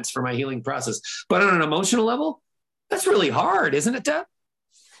makes sense for my healing process. But on an emotional level, that's really hard, isn't it, Deb?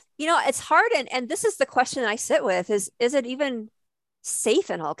 It's hard. And this is the question I sit with is it even safe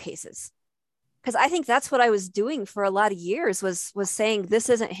in all cases? Because I think that's what I was doing for a lot of years was saying, this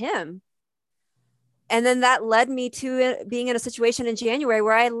isn't him. And then that led me to being in a situation in January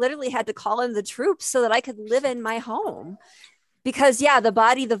where I literally had to call in the troops so that I could live in my home. Because the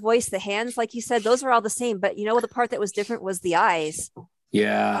body, the voice, the hands, like you said, those were all the same. But the part that was different was the eyes.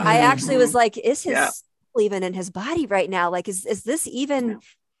 Yeah. I actually was like, is his soul even in his body right now? Like, is this even,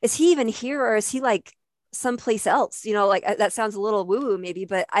 is he even here, or is he like someplace else? Like that sounds a little woo-woo maybe,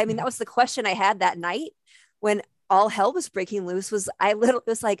 but I mean, that was the question I had that night when all hell was breaking loose. Was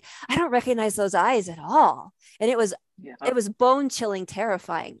like, I don't recognize those eyes at all. And it was bone chilling,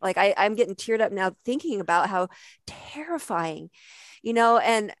 terrifying. Like I'm getting teared up now thinking about how terrifying,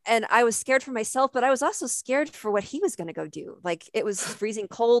 and I was scared for myself, but I was also scared for what he was going to go do. Like it was freezing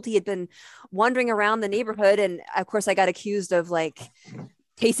cold. He had been wandering around the neighborhood. And of course I got accused of like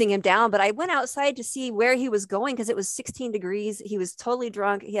pacing him down, but I went outside to see where he was going because it was 16 degrees. He was totally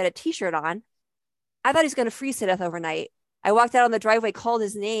drunk. He had a t-shirt on. I thought he was going to freeze to death overnight. I walked out on the driveway, called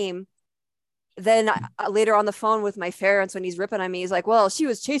his name. Then later on the phone with my parents, when he's ripping on me, he's like, well, she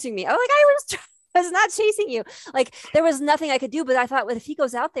was chasing me. I'm like, I was not chasing you. Like there was nothing I could do, but I thought, well, if he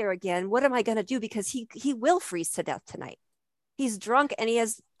goes out there again, what am I going to do? Because he will freeze to death tonight. He's drunk and he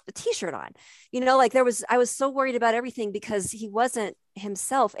has a t-shirt on, like I was so worried about everything because he wasn't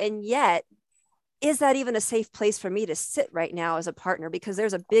himself. And yet, is that even a safe place for me to sit right now as a partner? Because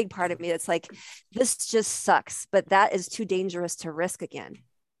there's a big part of me that's like, this just sucks, but that is too dangerous to risk again.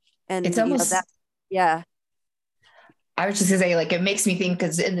 And it's almost, I was just gonna say, like, it makes me think,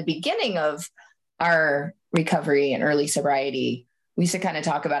 because in the beginning of our recovery and early sobriety, we used to kind of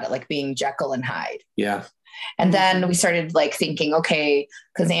talk about it like being Jekyll and Hyde. Yeah. And then we started like thinking, okay,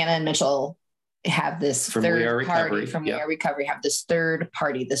 because Anna and Mitchell have this third party from We Are Recovery, have this third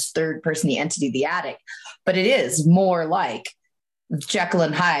party, this third person, the entity, the addict. But it is more like Jekyll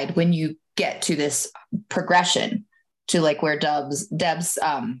and Hyde when you get to this progression to like where Deb's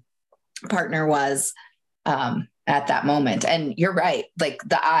partner was at that moment. And you're right, like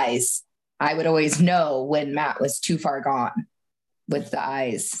the eyes, I would always know when Matt was too far gone with the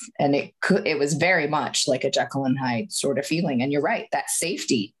eyes, and it was very much like a Jekyll and Hyde sort of feeling. And you're right, that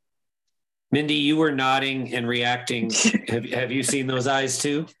safety. Mindy, you were nodding and reacting. Have you seen those eyes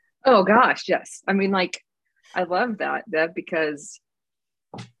too? Oh gosh, yes. I mean, like, I love that, Deb, because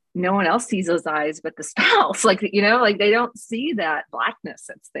no one else sees those eyes but the spouse. Like, like they don't see that blackness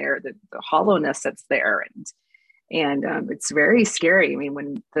that's there, the hollowness that's there, and it's very scary. I mean,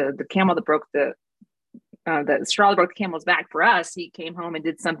 when the camel that broke the straw that broke the camel's back for us, he came home and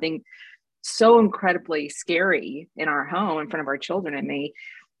did something so incredibly scary in our home in front of our children and me.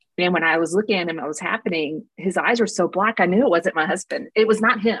 And when I was looking at him, it was happening. His eyes were so black. I knew it wasn't my husband. It was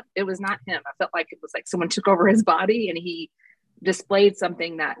not him. It was not him. I felt like it was like someone took over his body and he displayed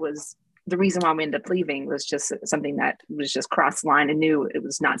something that was the reason why we ended up leaving, was just something that was just crossed the line and knew it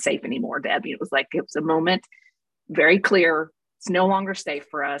was not safe anymore, Deb. It was like, it was a moment very clear. It's no longer safe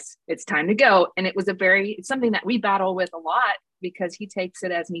for us. It's time to go. And it was it's something that we battle with a lot because he takes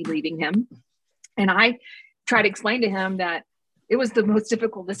it as me leaving him. And I try to explain to him that it was the most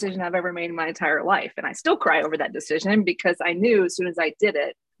difficult decision I've ever made in my entire life. And I still cry over that decision because I knew as soon as I did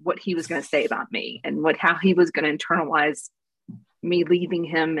it, what he was going to say about me and how he was going to internalize me leaving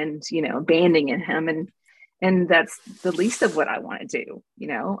him and, abandoning him. And that's the least of what I want to do.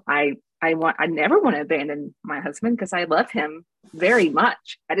 I never want to abandon my husband because I love him very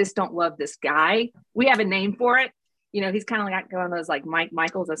much. I just don't love this guy. We have a name for it. He's kind of like one of those like Mike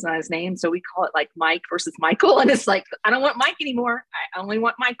Michaels. That's not his name. So we call it like Mike versus Michael. And it's like, I don't want Mike anymore. I only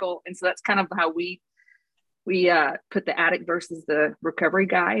want Michael. And so that's kind of how we put the addict versus the recovery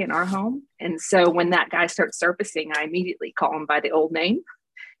guy in our home. And so when that guy starts surfacing, I immediately call him by the old name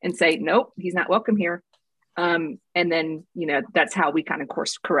and say, nope, he's not welcome here. And then, that's how we kind of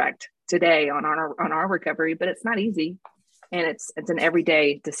course correct today on our recovery, but it's not easy. And it's an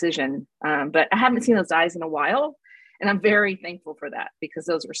everyday decision. But I haven't seen those eyes in a while. And I'm very thankful for that because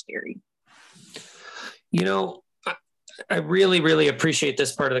those were scary. You know, I really, really appreciate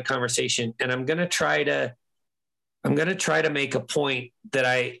this part of the conversation, and I'm going to try to make a point that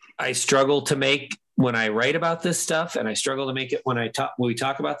I struggle to make when I write about this stuff, and I struggle to make it when we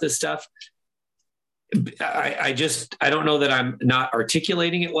talk about this stuff. I don't know that I'm not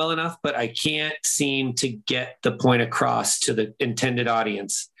articulating it well enough, but I can't seem to get the point across to the intended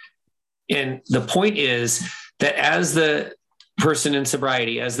audience. And the point is that as the person in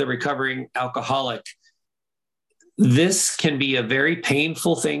sobriety, as the recovering alcoholic, this can be a very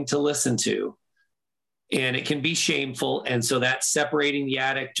painful thing to listen to, and it can be shameful. And so that separating the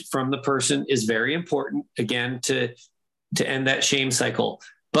addict from the person is very important, again, to end that shame cycle.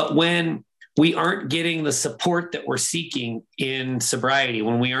 But when we aren't getting the support that we're seeking in sobriety,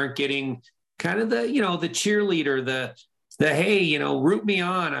 when we aren't getting kind of the, the cheerleader, the, hey, root me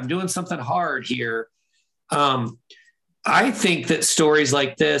on, I'm doing something hard here. I think that stories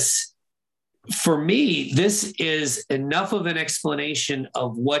like this, for me, this is enough of an explanation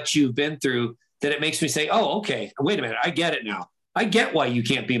of what you've been through that it makes me say, oh, okay, wait a minute, I get it now. I get why you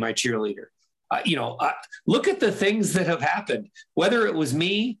can't be my cheerleader. Look at the things that have happened, whether it was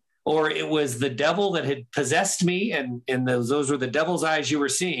me or it was the devil that had possessed me, and those were the devil's eyes you were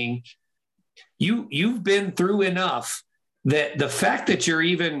seeing. You've been through enough that the fact that you're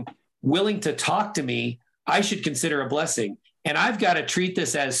even willing to talk to me, I should consider a blessing. And I've got to treat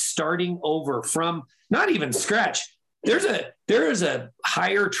this as starting over from not even scratch. There is a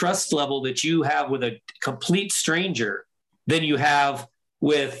higher trust level that you have with a complete stranger than you have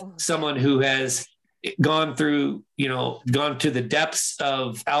with someone who has gone to the depths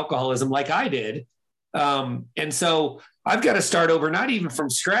of alcoholism like I did. And so I've got to start over, not even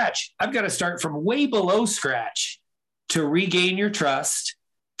from scratch. I've got to start from way below scratch to regain your trust,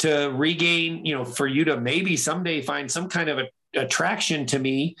 to regain, for you to maybe someday find some kind of attraction to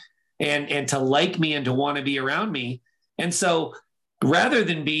me and to like me and to want to be around me. And so rather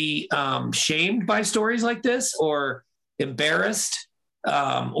than be shamed by stories like this or embarrassed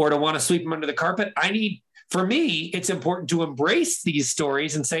or to want to sweep them under the carpet, for me, it's important to embrace these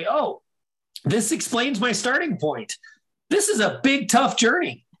stories and say, oh, this explains my starting point. This is a big, tough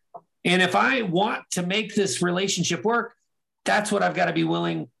journey. And if I want to make this relationship work, that's what I've got to be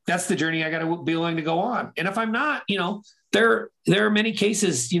willing. That's the journey I got to be willing to go on. And if I'm not, there are many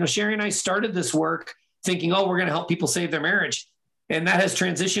cases, Sheri and I started this work thinking, oh, we're going to help people save their marriage. And that has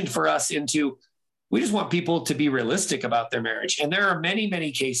transitioned for us into, we just want people to be realistic about their marriage. And there are many,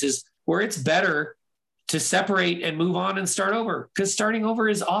 many cases where it's better to separate and move on and start over, because starting over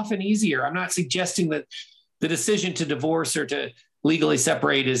is often easier. I'm not suggesting that the decision to divorce or to legally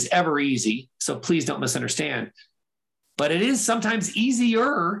separate is ever easy. So please don't misunderstand. But it is sometimes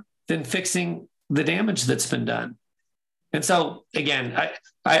easier than fixing the damage that's been done. And so, again,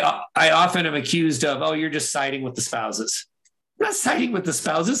 I often am accused of, oh, you're just siding with the spouses. I'm not siding with the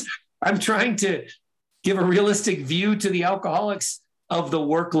spouses. I'm trying to give a realistic view to the alcoholics of the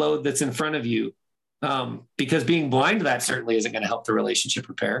workload that's in front of you. Because being blind to that certainly isn't going to help the relationship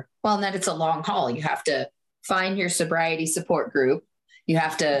repair. Well, and that it's a long haul. You have to find your sobriety support group. You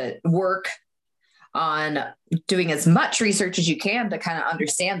have to work on doing as much research as you can to kind of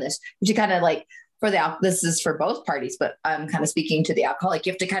understand this. You kind of like, this is for both parties, but I'm kind of speaking to the alcoholic.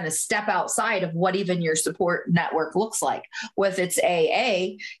 You have to kind of step outside of what even your support network looks like. Well, if it's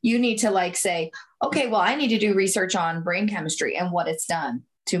AA, you need to say, okay, well, I need to do research on brain chemistry and what it's done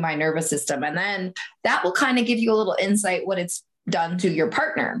to my nervous system. And then that will kind of give you a little insight what it's done to your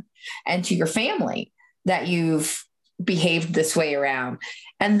partner and to your family that you've behaved this way around.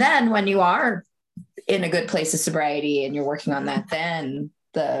 And then when you are in a good place of sobriety and you're working on that, then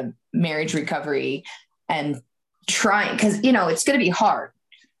the marriage recovery and trying, because, it's going to be hard.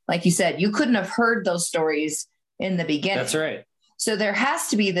 Like you said, you couldn't have heard those stories in the beginning. That's right. So there has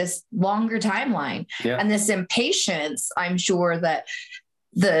to be this longer timeline and this impatience. I'm sure that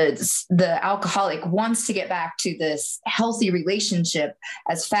the alcoholic wants to get back to this healthy relationship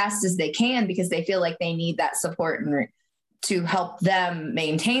as fast as they can, because they feel like they need that support and to help them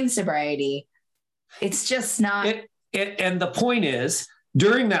maintain sobriety. It's just not. And the point is,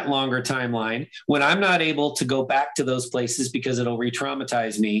 during that longer timeline, when I'm not able to go back to those places because it'll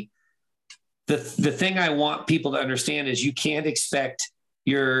re-traumatize me, the thing I want people to understand is you can't expect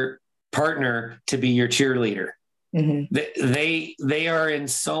your partner to be your cheerleader. Mm-hmm. They are in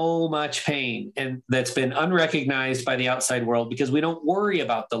so much pain, and that's been unrecognized by the outside world because we don't worry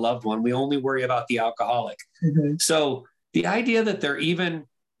about the loved one. We only worry about the alcoholic. Mm-hmm. So the idea that they're even,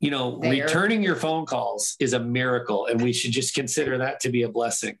 returning your phone calls is a miracle, and we should just consider that to be a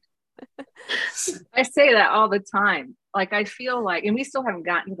blessing. I say that all the time. Like, I feel like, and we still haven't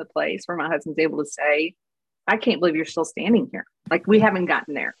gotten to the place where my husband's able to say, I can't believe you're still standing here. Like, we haven't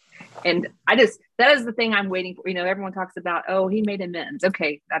gotten there. And that is the thing I'm waiting for. Everyone talks about, oh, he made amends.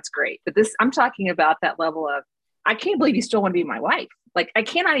 Okay, that's great. But I'm talking about that level of, I can't believe you still want to be my wife. Like, I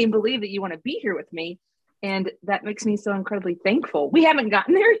cannot even believe that you want to be here with me. And that makes me so incredibly thankful. We haven't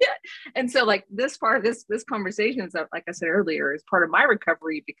gotten there yet. And so, like, this part of this conversation is, like I said earlier, is part of my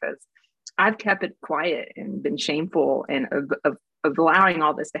recovery, because I've kept it quiet and been shameful and of allowing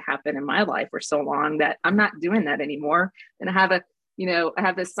all this to happen in my life for so long, that I'm not doing that anymore. And I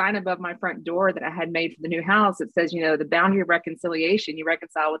have this sign above my front door that I had made for the new house that says, the boundary of reconciliation, you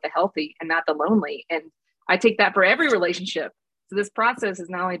reconcile with the healthy and not the lonely. And I take that for every relationship. So this process has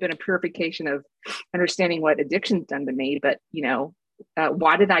not only been a purification of understanding what addiction's done to me, but,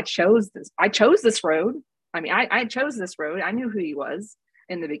 why did I chose this? I chose this road. I mean, I chose this road. I knew who he was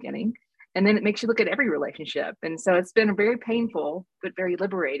in the beginning. And then it makes you look at every relationship. And so it's been very painful, but very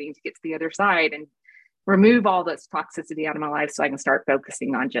liberating to get to the other side and remove all this toxicity out of my life, so I can start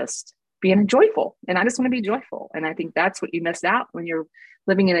focusing on just being joyful. And I just want to be joyful. And I think that's what you miss out when you're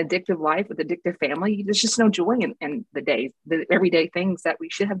living an addictive life with addictive family. There's just no joy in the everyday things that we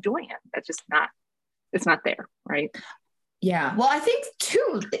should have joy in. That's just it's not there. Right. Yeah. Well, I think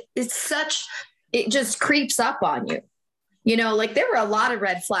too, it just creeps up on you. Like, there were a lot of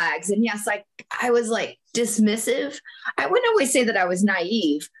red flags, and yes, I was like dismissive. I wouldn't always say that I was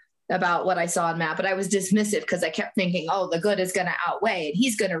naive about what I saw in Matt, but I was dismissive because I kept thinking, oh, the good is going to outweigh, and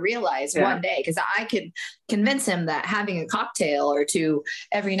he's going to realize one day, because I could convince him that having a cocktail or two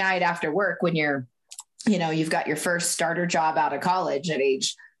every night after work, when you've got your first starter job out of college at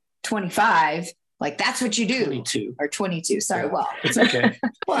age 25, like, that's what you do. 22. Or 22. Sorry. Yeah. Well, it's okay.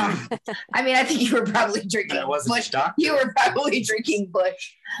 Well, I mean, I think you were probably drinking Bush. You were probably drinking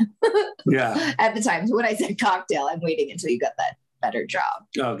Bush. Yeah. At the time. So when I said cocktail, I'm waiting until you got that better job.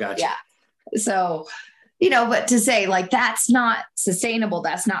 Oh, gotcha. Yeah. So, but to say, like, that's not sustainable.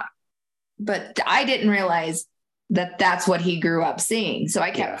 But I didn't realize that that's what he grew up seeing. So I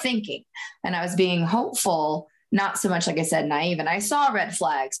kept thinking, and I was being hopeful, not so much, like I said, naive. And I saw red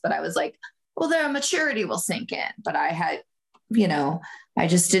flags, but I was like, well, their maturity will sink in. But I had, I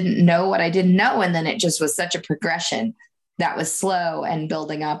just didn't know what I didn't know. And then it just was such a progression that was slow and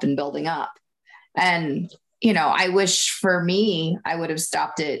building up and building up. And, I wish for me, I would have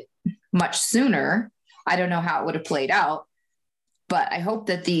stopped it much sooner. I don't know how it would have played out, but I hope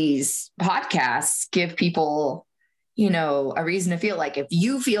that these podcasts give people, a reason to feel like, if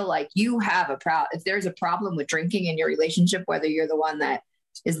you feel like you have if there's a problem with drinking in your relationship, whether you're the one that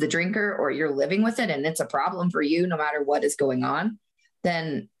is the drinker or you're living with it and it's a problem for you, no matter what is going on,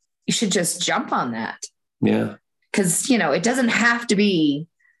 then you should just jump on that. Yeah. Because, it doesn't have to be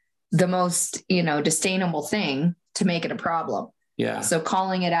the most, disdainable thing to make it a problem. Yeah. So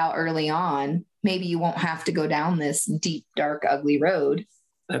calling it out early on, maybe you won't have to go down this deep, dark, ugly road.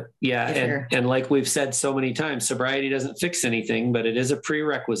 And like we've said so many times, sobriety doesn't fix anything, but it is a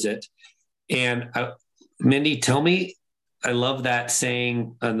prerequisite. And Mindy, tell me, I love that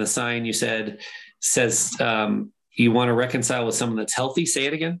saying on the sign you says, you want to reconcile with someone that's healthy. Say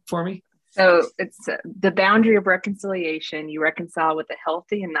it again for me. So it's the boundary of reconciliation. You reconcile with the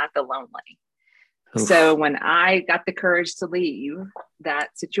healthy and not the lonely. Oof. So when I got the courage to leave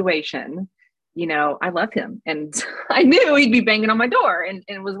that situation, I loved him, and I knew he'd be banging on my door. And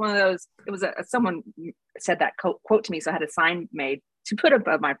it was one of those, it was someone said that quote to me. So I had a sign made to put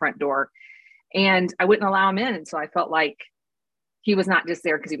above my front door, and I wouldn't allow him in until I felt like he was not just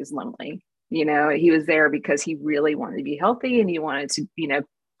there because he was lonely. He was there because he really wanted to be healthy, and he wanted to,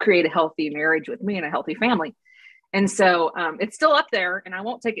 create a healthy marriage with me and a healthy family. And so it's still up there, and I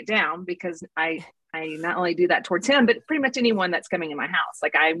won't take it down, because I not only do that towards him, but pretty much anyone that's coming in my house.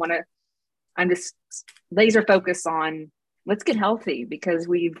 Like, I'm just laser focused on, let's get healthy, because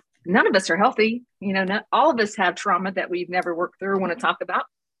none of us are healthy. Not all of us have trauma that we've never worked through or want to talk about.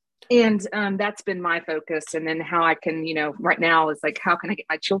 And that's been my focus. And then how I can, right now is like, how can I get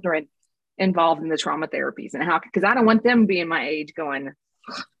my children involved in the trauma therapies, and because I don't want them being my age going,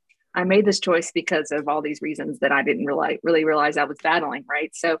 I made this choice because of all these reasons that I didn't really realize I was battling.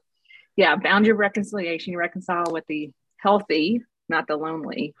 Right. So yeah, boundary of reconciliation, you reconcile with the healthy, not the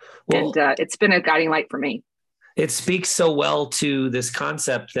lonely. Well, and it's been a guiding light for me. It speaks so well to this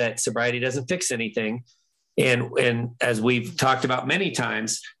concept that sobriety doesn't fix anything. And as we've talked about many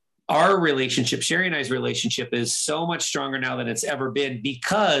times, our relationship, Sheri and I's relationship, is so much stronger now than it's ever been,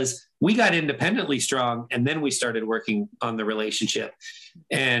 because we got independently strong and then we started working on the relationship.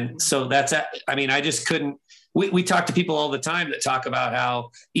 And so I just couldn't, we talk to people all the time that talk about how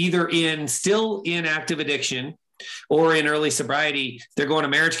either still in active addiction, Or in early sobriety, they're going to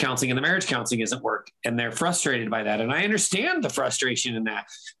marriage counseling and the marriage counseling isn't work and they're frustrated by that. And I understand the frustration in that.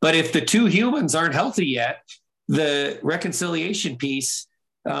 But if the two humans aren't healthy yet, the reconciliation piece,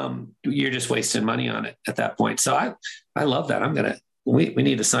 you're just wasting money on it at that point. So I love that. We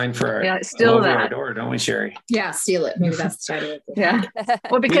need to sign for our door, don't we, Sheri? Yeah, steal it. Maybe that's the title. Yeah.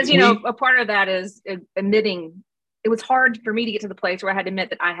 Well, because, a part of that is admitting it was hard for me to get to the place where I had to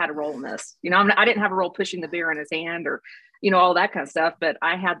admit that I had a role in this. I didn't have a role pushing the beer in his hand or, all that kind of stuff, but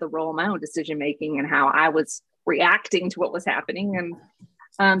I had the role in my own decision-making and how I was reacting to what was happening.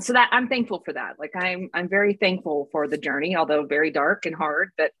 And so that I'm thankful for that. Like I'm very thankful for the journey, although very dark and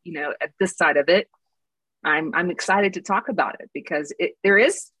hard, but at this side of it, I'm excited to talk about it because there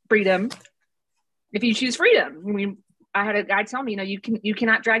is freedom if you choose freedom. I mean, I had a guy tell me, you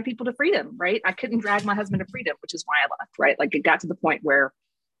cannot drag people to freedom, right? I couldn't drag my husband to freedom, which is why I left, right? Like it got to the point where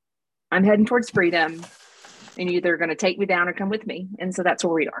I'm heading towards freedom and you're either going to take me down or come with me. And so that's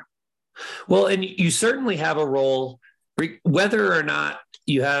where we are. Well, and you certainly have a role, whether or not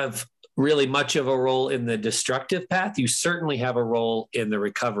you have really much of a role in the destructive path, you certainly have a role in the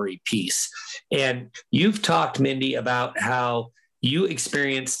recovery piece. And you've talked, Mindy, about how you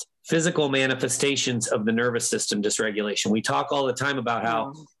experienced physical manifestations of the nervous system dysregulation. We talk all the time about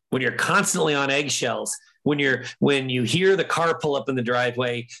how when you're constantly on eggshells, when you hear the car pull up in the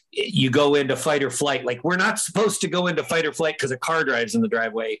driveway, you go into fight or flight. Like we're not supposed to go into fight or flight because a car drives in the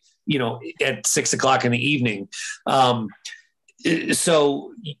driveway, at 6 o'clock in the evening.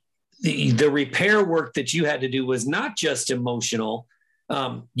 So the repair work that you had to do was not just emotional.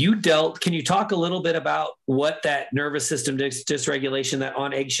 Can you talk a little bit about what that nervous system dysregulation, that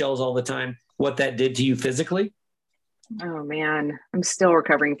on eggshells all the time, what that did to you physically? Oh man, I'm still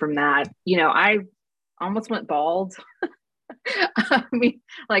recovering from that. I almost went bald. I mean,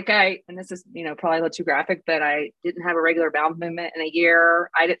 and this is, probably a little too graphic, but I didn't have a regular bowel movement in a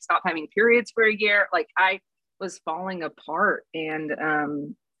year. I didn't stop having periods for a year. Like I was falling apart and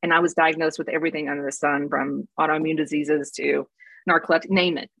I was diagnosed with everything under the sun, from autoimmune diseases to narcoleptic,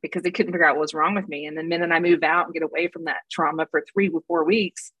 name it, because they couldn't figure out what was wrong with me. And the minute I move out and get away from that trauma for 3 or 4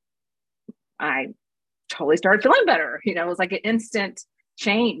 weeks, I totally started feeling better. It was like an instant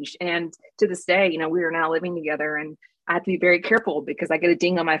change. And to this day, we are now living together and I have to be very careful because I get a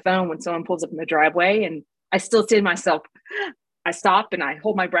ding on my phone when someone pulls up in the driveway and I still say to myself, I stop and I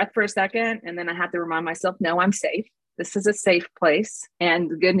hold my breath for a second. And then I have to remind myself, no, I'm safe. This is a safe place. And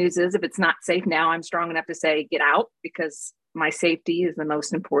the good news is if it's not safe now, I'm strong enough to say, get out, because my safety is the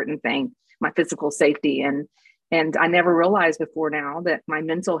most important thing, my physical safety. And I never realized before now that my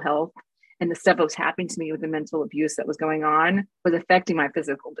mental health and the stuff that was happening to me with the mental abuse that was going on was affecting my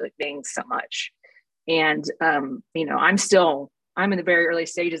physical being so much. And, I'm in the very early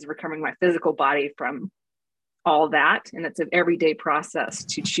stages of recovering my physical body from all that. And it's an everyday process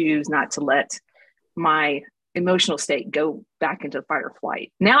to choose not to let my emotional state go back into fight or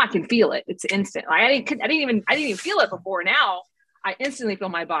flight. Now I can feel it. It's instant. I didn't even feel it before. Now I instantly feel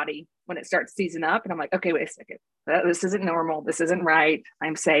my body when it starts seizing up and I'm like, okay, wait a second. This isn't normal. This isn't right.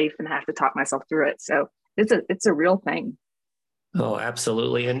 I'm safe and I have to talk myself through it. So it's a real thing. Oh,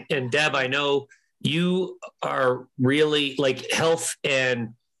 absolutely. And Deb, I know you are really like health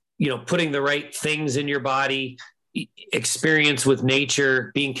and, putting the right things in your body, experience with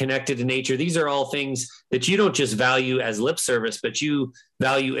nature, being connected to nature. These are all things that you don't just value as lip service, but you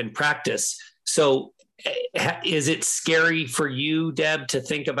value in practice. So is it scary for you, Deb, to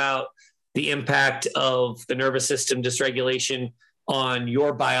think about the impact of the nervous system dysregulation on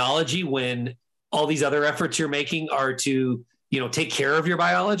your biology when all these other efforts you're making are to, take care of your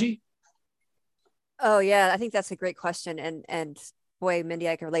biology? Oh yeah, I think that's a great question. And boy, Mindy,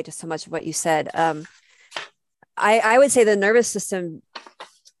 I can relate to so much of what you said. I would say the nervous system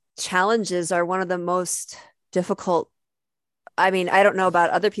challenges are one of the most difficult. I mean, I don't know about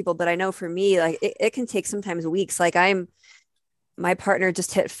other people, but I know for me, like it can take sometimes weeks. Like my partner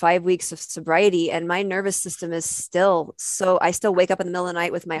just hit 5 weeks of sobriety and my nervous system is still, so I still wake up in the middle of the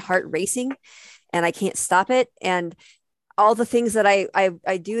night with my heart racing and I can't stop it. And all the things that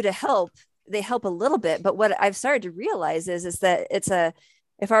I do to help, they help a little bit. But what I've started to realize is that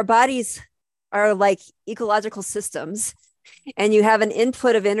if our bodies are like ecological systems and you have an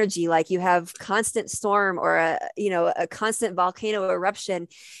input of energy, like you have constant storm or a constant volcano eruption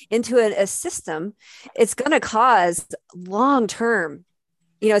into a system, it's going to cause long-term,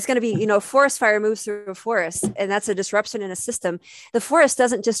 it's going to be, a forest fire moves through a forest and that's a disruption in a system. The forest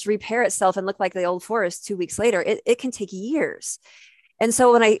doesn't just repair itself and look like the old forest 2 weeks later. It can take years. And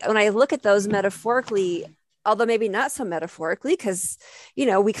so when I look at those metaphorically, although maybe not so metaphorically, because,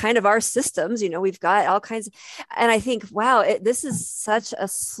 we kind of are systems, we've got all kinds and I think, wow, this is such a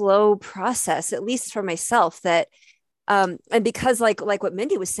slow process, at least for myself, that, and because like what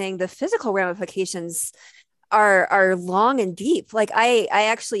Mindy was saying, the physical ramifications are long and deep. Like I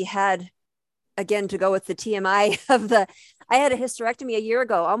actually had, again, to go with the TMI I had a hysterectomy a year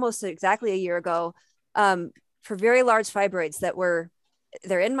ago, almost exactly a year ago, for very large fibroids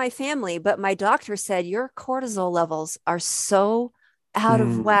they're in my family, but my doctor said, your cortisol levels are so out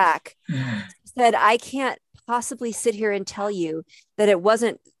of whack. Said, I can't possibly sit here and tell you that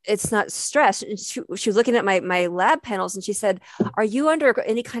it's not stress. And she was looking at my lab panels and she said, are you under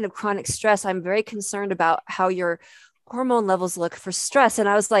any kind of chronic stress? I'm very concerned about how your hormone levels look for stress. And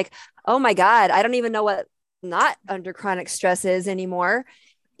I was like, oh my God, I don't even know what not under chronic stress is anymore.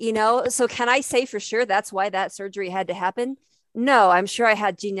 So can I say for sure that's why that surgery had to happen? No, I'm sure I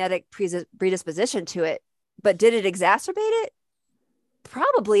had genetic predisposition to it, but did it exacerbate it?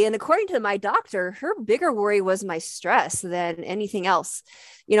 Probably. And according to my doctor, her bigger worry was my stress than anything else.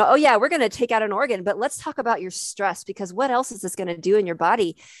 Oh yeah, we're going to take out an organ, but let's talk about your stress, because what else is this going to do in your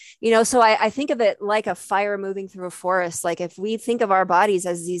body? So I think of it like a fire moving through a forest. Like if we think of our bodies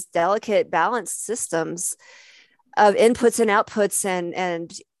as these delicate balanced systems of inputs and outputs,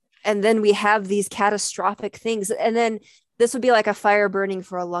 and then we have these catastrophic things. And then this would be like a fire burning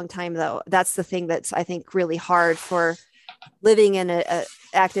for a long time, though. That's the thing that's, I think, really hard for living in a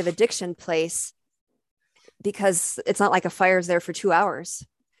active addiction place, because it's not like a fire's there for 2 hours.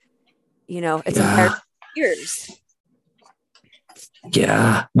 It's a fire for years.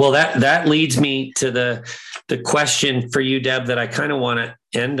 Yeah. Well, that leads me to the question for you, Deb, that I kind of want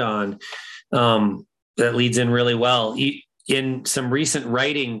to end on. That leads in really well. In some recent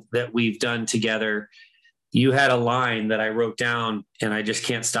writing that we've done together, you had a line that I wrote down and I just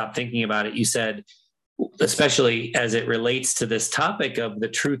can't stop thinking about it. You said, especially as it relates to this topic of the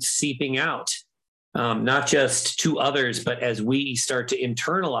truth seeping out, not just to others, but as we start to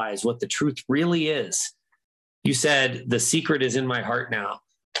internalize what the truth really is. You said, the secret is in my heart now.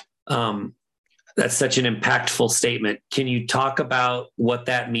 That's such an impactful statement. Can you talk about what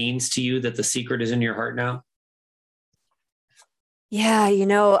that means to you, that the secret is in your heart now? Yeah,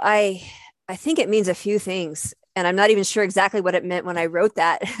 I think it means a few things, and I'm not even sure exactly what it meant when I wrote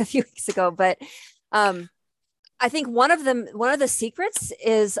that a few weeks ago, but I think one of the secrets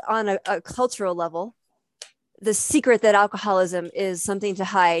is on a cultural level. The secret that alcoholism is something to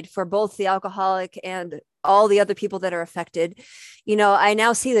hide for both the alcoholic and all the other people that are affected. I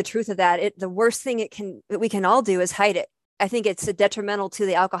now see the truth of that. The worst thing that we can all do is hide it. I think it's detrimental to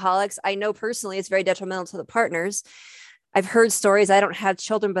the alcoholics. I know personally it's very detrimental to the partners. I've heard stories. I don't have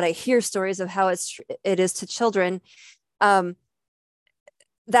children, but I hear stories of how it is to children.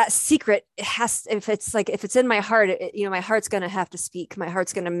 That secret if it's in my heart, my heart's going to have to speak. My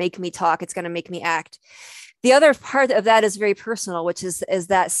heart's going to make me talk. It's going to make me act. The other part of that is very personal, which is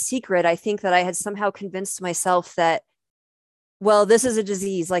that secret. I think that I had somehow convinced myself that, well, this is a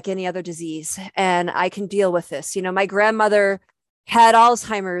disease like any other disease, and I can deal with this. My grandmother had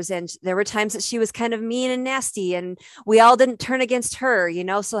Alzheimer's, and there were times that she was kind of mean and nasty, and we all didn't turn against her,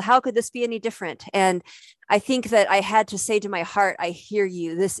 so how could this be any different? And I think that I had to say to my heart, I hear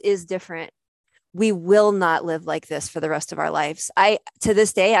you. This is different. We will not live like this for the rest of our lives. To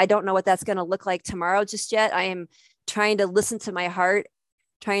this day, I don't know what that's going to look like tomorrow just yet. I am trying to listen to my heart,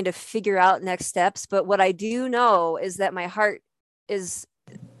 trying to figure out next steps. But what I do know is that my heart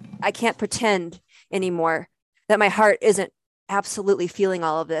I can't pretend anymore that my heart isn't absolutely feeling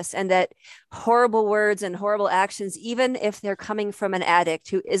all of this, and that horrible words and horrible actions, even if they're coming from an addict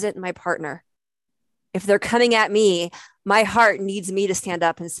who isn't my partner, if they're coming at me, my heart needs me to stand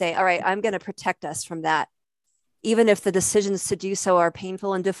up and say, all right, I'm going to protect us from that. Even if the decisions to do so are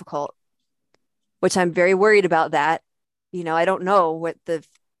painful and difficult, which I'm very worried about that. I don't know what the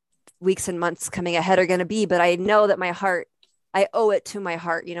weeks and months coming ahead are going to be, but I know that I owe it to my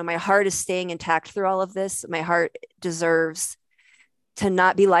heart. My heart is staying intact through all of this. My heart deserves to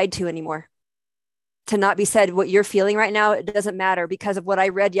not be lied to anymore, to not be said, what you're feeling right now, it doesn't matter because of what I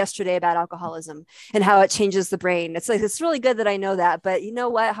read yesterday about alcoholism and how it changes the brain. It's like, it's really good that I know that, but you know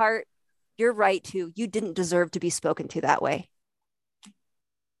what, heart, you're right too. You didn't deserve to be spoken to that way.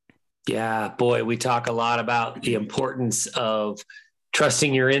 Yeah, boy, we talk a lot about the importance of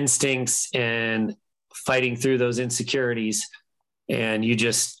trusting your instincts and fighting through those insecurities. And you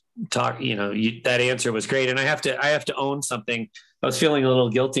just talk, that answer was great. And I have to own something. I was feeling a little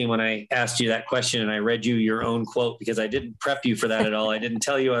guilty when I asked you that question and I read you your own quote because I didn't prep you for that at all. I didn't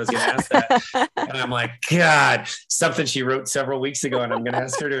tell you I was going to ask that. And I'm like, God, something she wrote several weeks ago, and I'm going to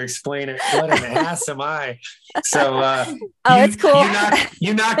ask her to explain it. What an ass am I? So it's cool.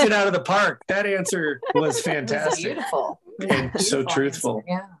 You knocked it out of the park. That answer was fantastic. It was beautiful. And so truthful.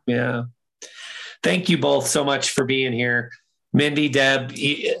 Answer. Yeah. Thank you both so much for being here. Mindy, Deb,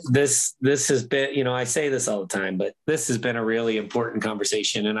 this has been, I say this all the time, but this has been a really important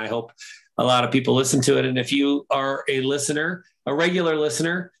conversation, and I hope a lot of people listen to it. And if you are a listener, a regular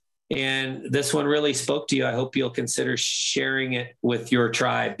listener, and this one really spoke to you, I hope you'll consider sharing it with your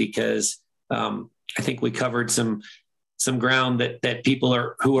tribe, because I think we covered some ground that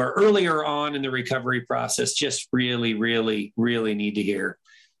people who are earlier on in the recovery process just really, really, really need to hear.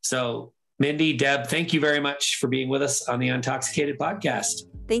 So Mindy, Deb, thank you very much for being with us on the Untoxicated podcast.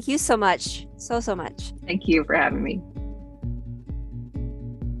 Thank you so much. So much. Thank you for having me.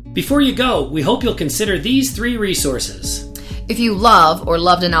 Before you go, we hope you'll consider these 3 resources. If you love or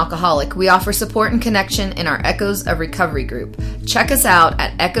loved an alcoholic, we offer support and connection in our Echoes of Recovery group. Check us out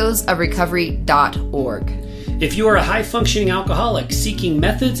at echoesofrecovery.org. If you are a high-functioning alcoholic seeking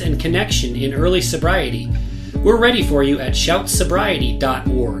methods and connection in early sobriety, we're ready for you at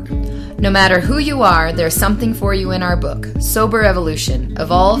shoutsobriety.org. No matter who you are, there's something for you in our book, Sober Evolution.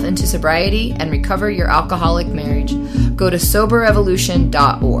 Evolve into sobriety and recover your alcoholic marriage. Go to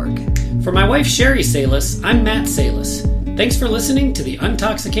soberevolution.org. For my wife, Sheri Salis, I'm Matt Salis. Thanks for listening to the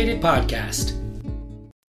Untoxicated Podcast.